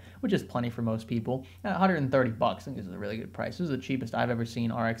high, which is plenty for most people. At $130, I think this is a really good price. This is the cheapest I've ever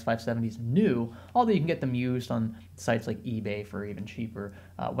seen RX 570s new, although you can get them used on sites like eBay for even cheaper.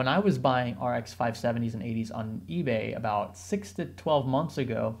 When I was buying RX 570s and 80s on eBay about 6 to 12 months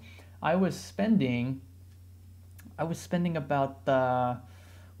ago, I was spending about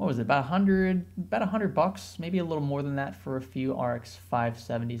what was it, about 100 bucks, maybe a little more than that for a few RX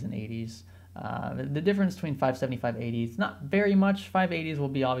 570s and 80s. The difference between 570 and 580 is not very much. 580s will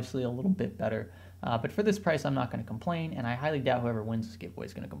be obviously a little bit better. But for this price, I'm not going to complain, and I highly doubt whoever wins this giveaway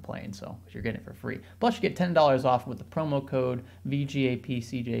is going to complain, so because you're getting it for free. Plus, you get $10 off with the promo code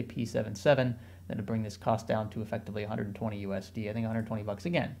VGAPCJP77. Then to bring this cost down to effectively 120 USD. I think 120 bucks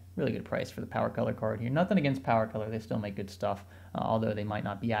again. Really good price for the Power Color card here. Nothing against Power Color; they still make good stuff, although they might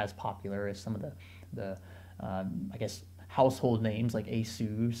not be as popular as some of the I guess household names like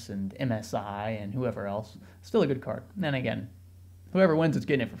Asus and MSI and whoever else. Still a good card. And then again, whoever wins is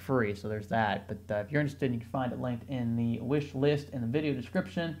getting it for free, so there's that. But if you're interested, you can find it linked in the wish list in the video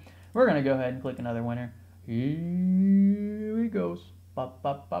description. We're going to go ahead and click another winner. Here he goes. Bop,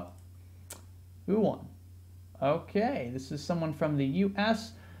 bop, bop. Who won? Okay, this is someone from the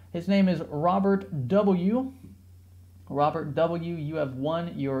U.S. His name is Robert W. Robert W., you have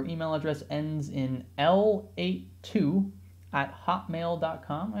won. Your email address ends in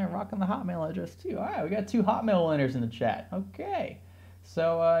L82@hotmail.com. I'm rocking the Hotmail address too. All right, we got 2 Hotmail winners in the chat. Okay.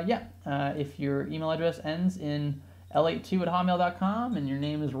 So, if your email address ends in L82@hotmail.com and your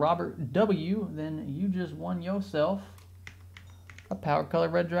name is Robert W., then you just won yourself a Power Color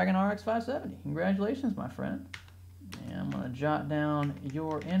Red Dragon RX 570. Congratulations, my friend. And I'm going to jot down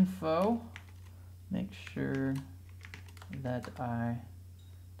your info. Make sure that I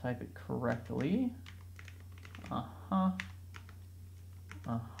type it correctly.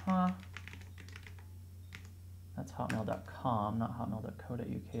 That's hotmail.com, not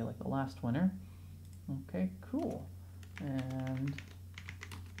hotmail.co.uk like the last winner. Okay, cool. And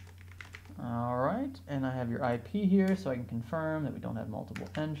all right, and I have your IP here so I can confirm that we don't have multiple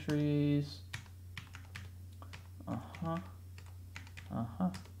entries.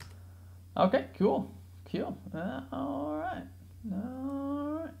 Okay, cool. All right.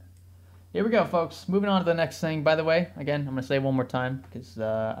 Here we go, folks. Moving on to the next thing. By the way, again, I'm going to say it one more time because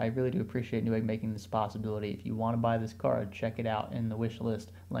I really do appreciate Newegg making this possibility. If you want to buy this card, check it out in the wish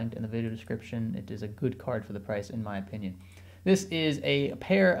list linked in the video description. It is a good card for the price, in my opinion. This is a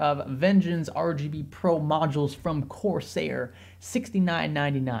pair of Vengeance RGB Pro modules from Corsair,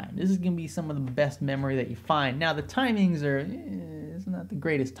 $69.99. This is going to be some of the best memory that you find. Now, the timings are, it's not the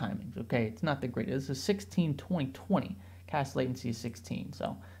greatest timings, okay? It's not the greatest. This is 16-20-20. Cast latency is 16,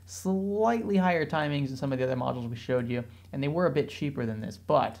 so slightly higher timings than some of the other modules we showed you, and they were a bit cheaper than this,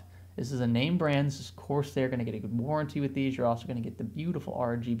 but this is a name brand. This is Corsair. Going to get a good warranty with these. You're also going to get the beautiful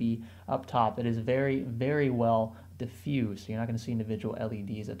RGB up top that is very, very well diffused, so you're not going to see individual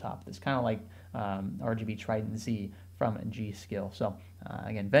LEDs at top. It's kind of like RGB Trident Z from G-Skill. So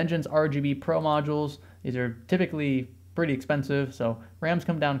again, Vengeance RGB Pro modules. These are typically pretty expensive, so RAMs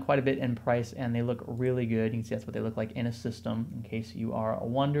come down quite a bit in price, and they look really good. You can see that's what they look like in a system, in case you are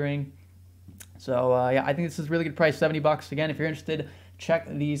wondering. So yeah, I think this is a really good price, 70 bucks. Again, if you're interested, check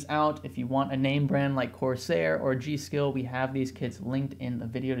these out. If you want a name brand like Corsair or G-Skill, we have these kits linked in the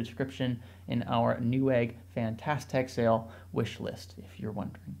video description in our Newegg FantasTech sale wish list, if you're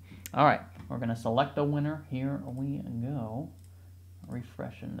wondering. All right, we're going to select a winner. Here we go.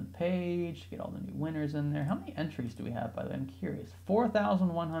 Refreshing the page, get all the new winners in there. How many entries do we have, by the way? I'm curious.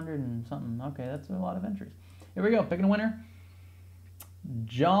 4,100 and something. Okay, that's a lot of entries. Here we go, picking a winner.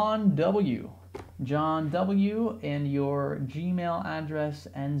 John W. John W. and your Gmail address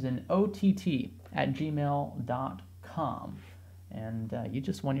ends in ott@gmail.com. And you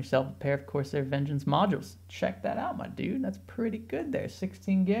just won yourself a pair of Corsair Vengeance modules. Check that out, my dude. That's pretty good there.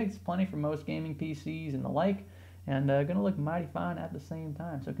 16 gigs, plenty for most gaming PCs and the like. And gonna look mighty fine at the same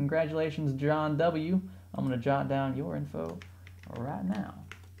time. So congratulations, John W. I'm gonna jot down your info right now.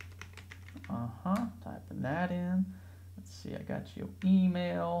 Typing that in. Let's see, I got your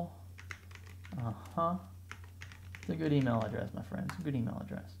email. It's a good email address, my friend. It's a good email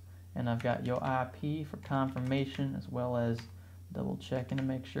address. And I've got your IP for confirmation, as well as double checking to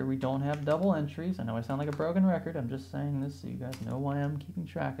make sure we don't have double entries. I know I sound like a broken record. I'm just saying this so you guys know why I'm keeping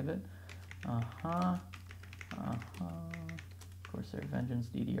track of it. Corsair Vengeance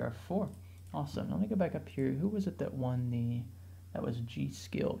DDR4. Awesome. Let me go back up here. Who was it that won the... That was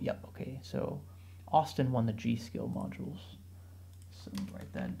G-Skill. Yep, okay. So Austin won the G-Skill modules. So let me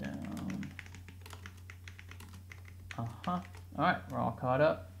write that down. All right, we're all caught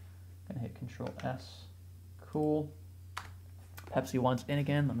up. Gonna hit Control S. Cool. Pepsi wants in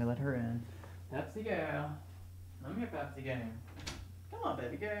again. Let me let her in. Pepsi girl. Let me get Pepsi girl. Come on,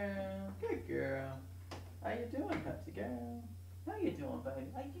 baby girl. Good girl. How you doing, Pepsi girl? How you doing, baby?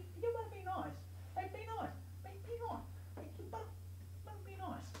 Hey, you better be nice. Hey, be nice. Be nice. Hey, you better be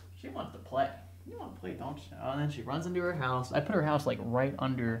nice. She wants to play. You want to quickly, don't you? Oh, and then she runs into her house. I put her house like right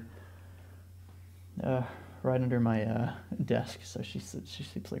under my desk, so she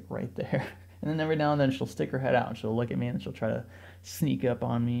sleeps like right there. And then every now and then she'll stick her head out and she'll look at me and she'll try to sneak up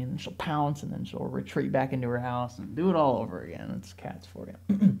on me and she'll pounce and then she'll retreat back into her house and do it all over again. It's cats for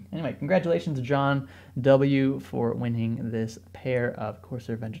you. Anyway, congratulations to John W. for winning this pair of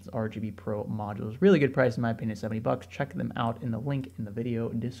Corsair Vengeance RGB Pro modules. Really good price in my opinion, $70. Check them out in the link in the video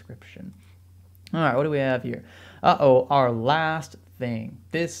description. All right, what do we have here? Our last thing.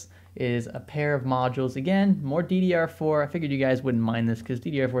 This is a pair of modules. Again, more DDR4. I figured you guys wouldn't mind this because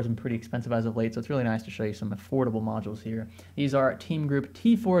DDR4 has been pretty expensive as of late, so it's really nice to show you some affordable modules here. These are Team Group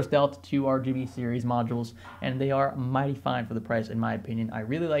T-Force Delta 2 RGB series modules, and they are mighty fine for the price, in my opinion. I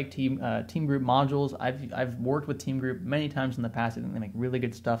really like Team Group modules. I've worked with Team Group many times in the past. I think they make really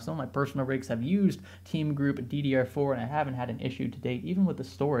good stuff. Some of my personal rigs have used Team Group DDR4, and I haven't had an issue to date, even with the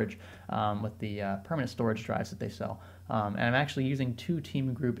storage, with the permanent storage drives that they sell. And I'm actually using two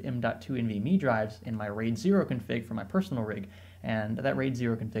Team Group M.2 NVMe drives in my RAID 0 config for my personal rig, and that RAID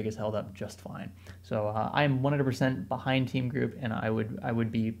 0 config has held up just fine. So I am 100% behind Team Group, and I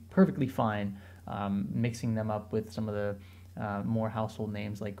would be perfectly fine mixing them up with some of the more household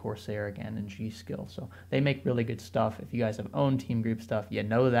names like Corsair again and G-Skill. So they make really good stuff. If you guys have owned Team Group stuff, you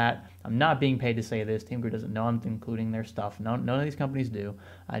know that. I'm not being paid to say this. Team Group doesn't know I'm including their stuff. None of these companies do.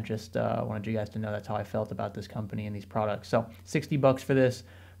 I just wanted you guys to know that's how I felt about this company and these products. So $60 for this.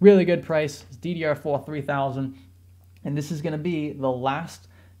 Really good price. It's DDR4 3000. And this is going to be the last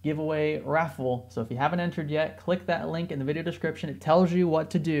giveaway raffle. So if you haven't entered yet, click that link in the video description. It tells you what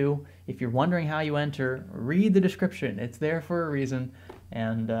to do. If you're wondering how you enter, read the description. It's there for a reason.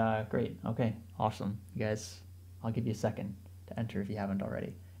 And great. Okay, awesome. You guys, I'll give you a second to enter if you haven't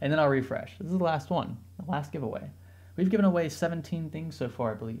already. And then I'll refresh. This is the last one, the last giveaway. We've given away 17 things so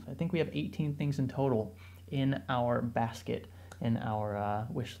far, I believe. I think we have 18 things in total in our basket, in our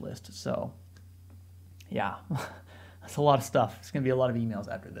wish list. So, yeah. That's a lot of stuff. It's going to be a lot of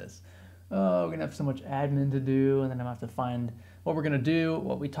emails after this. Oh, we're going to have so much admin to do, and then I'm going to have to find what we're going to do,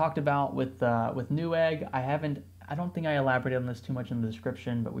 what we talked about with Newegg. I don't think I elaborated on this too much in the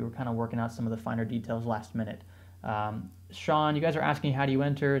description, but we were kind of working out some of the finer details last minute. Sean, you guys are asking how do you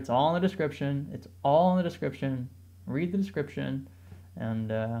enter. It's all in the description. It's all in the description. Read the description,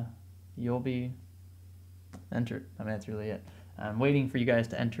 and you'll be entered. I mean, that's really it. I'm waiting for you guys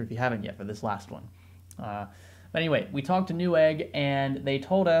to enter if you haven't yet for this last one. But anyway, we talked to Newegg, and they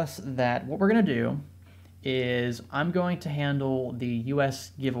told us that what we're going to do is I'm going to handle the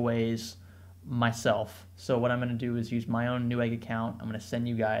US giveaways myself. So what I'm going to do is use my own Newegg account. I'm going to send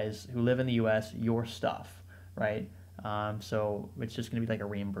you guys who live in the US your stuff, right? So it's just going to be like a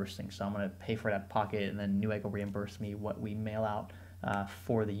reimbursing. So I'm going to pay for it out of pocket, and then Newegg will reimburse me what we mail out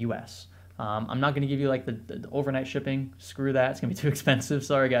for the US. I'm not going to give you like the overnight shipping. Screw that. It's going to be too expensive.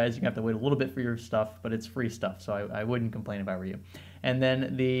 Sorry, guys. You're going to have to wait a little bit for your stuff, but it's free stuff, so I wouldn't complain if I were you. And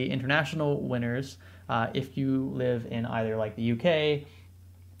then the international winners, if you live in either like the UK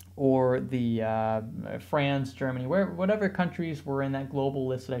or the France, Germany, whatever countries were in that global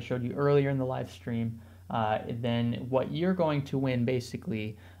list that I showed you earlier in the live stream, then what you're going to win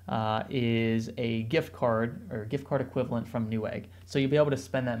basically is a gift card or gift card equivalent from Newegg. So you'll be able to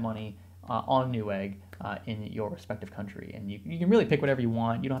spend that money on Newegg in your respective country. And you can really pick whatever you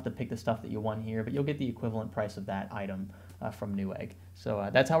want. You don't have to pick the stuff that you won here, but you'll get the equivalent price of that item from Newegg. So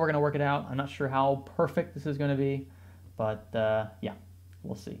that's how we're going to work it out. I'm not sure how perfect this is going to be, but yeah,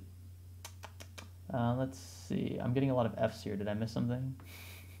 we'll see. Let's see. I'm getting a lot of F's here. Did I miss something?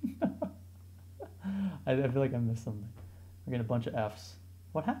 I feel like I missed something. We're getting a bunch of F's.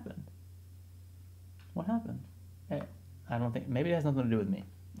 What happened? What happened? Hey, I don't think, maybe it has nothing to do with me.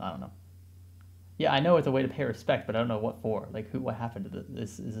 I don't know. Yeah, I know it's a way to pay respect, but I don't know what for. Like, what happened to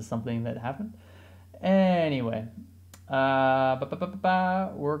this? Is this something that happened? Anyway,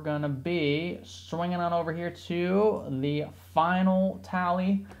 we're gonna be swinging on over here to the final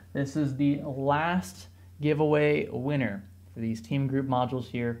tally. This is the last giveaway winner for these Team Group modules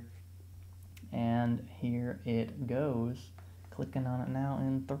here. And here it goes. Clicking on it now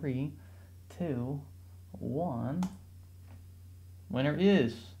in 3, 2, 1. Winner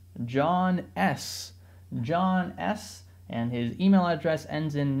is John S. John S. And his email address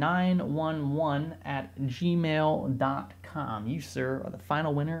ends in 911@gmail.com. You, sir, are the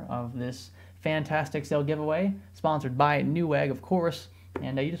final winner of this FantasTech sale giveaway, sponsored by Newegg, of course.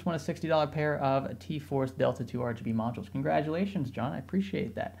 And you just won a $60 pair of T-Force Delta 2 RGB modules. Congratulations, John. I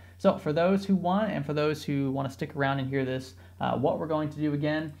appreciate that. So for those who won and for those who want to stick around and hear this, what we're going to do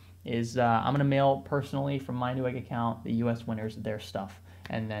again is I'm going to mail personally from my Newegg account the U.S. winners their stuff.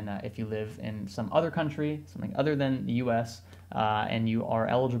 And then if you live in some other country, something other than the US, and you are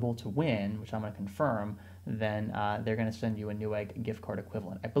eligible to win, which I'm going to confirm, then they're going to send you a Newegg gift card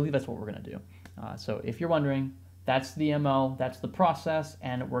equivalent. I believe that's what we're going to do. So if you're wondering, that's the MO, that's the process,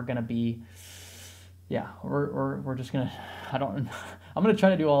 and we're going to be, yeah, we're just going to, I'm going to try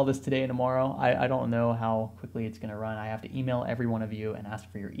to do all this today and tomorrow. I don't know how quickly it's going to run. I have to email every one of you and ask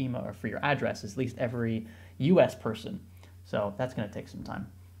for your email or for your addresses, at least every US person. So that's going to take some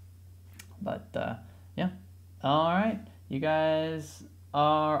time. But yeah, all right. You guys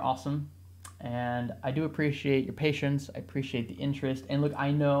are awesome. And I do appreciate your patience. I appreciate the interest. And look,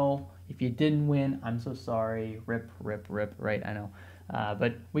 I know if you didn't win, I'm so sorry. Rip, right? I know.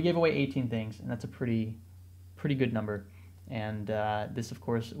 But we gave away 18 things, and that's a pretty good number. And this, of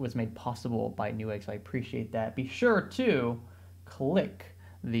course, was made possible by Newegg, so I appreciate that. Be sure to click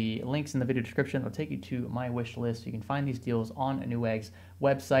the links in the video description. It'll take you to my wish list. You can find these deals on Newegg's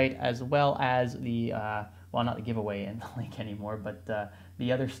website, as well as the, well, not the giveaway and the link anymore, but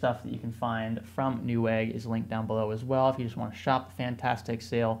the other stuff that you can find from Newegg is linked down below as well. If you just want to shop the FantasTech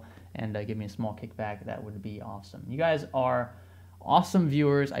sale and give me a small kickback, that would be awesome. You guys are awesome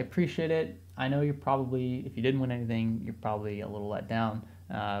viewers. I appreciate it. I know you're probably, if you didn't win anything, you're probably a little let down.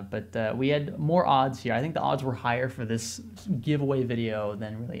 But we had more odds here. I think the odds were higher for this giveaway video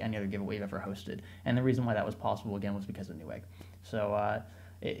than really any other giveaway we've ever hosted. And the reason why that was possible, again, was because of Newegg. So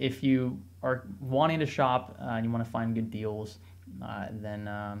if you are wanting to shop and you want to find good deals, then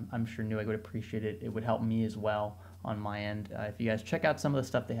I'm sure Newegg would appreciate it. It would help me as well on my end. If you guys check out some of the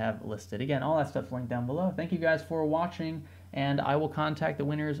stuff they have listed. Again, all that stuff's linked down below. Thank you guys for watching, and I will contact the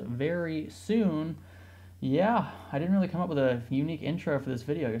winners very soon. Yeah, I didn't really come up with a unique intro for this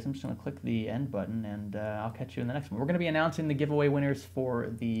video. I guess I'm just going to click the end button, and I'll catch you in the next one. We're going to be announcing the giveaway winners for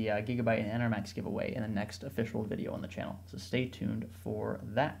the Gigabyte and Enermax giveaway in the next official video on the channel. So stay tuned for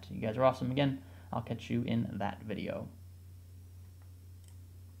that. You guys are awesome. Again, I'll catch you in that video.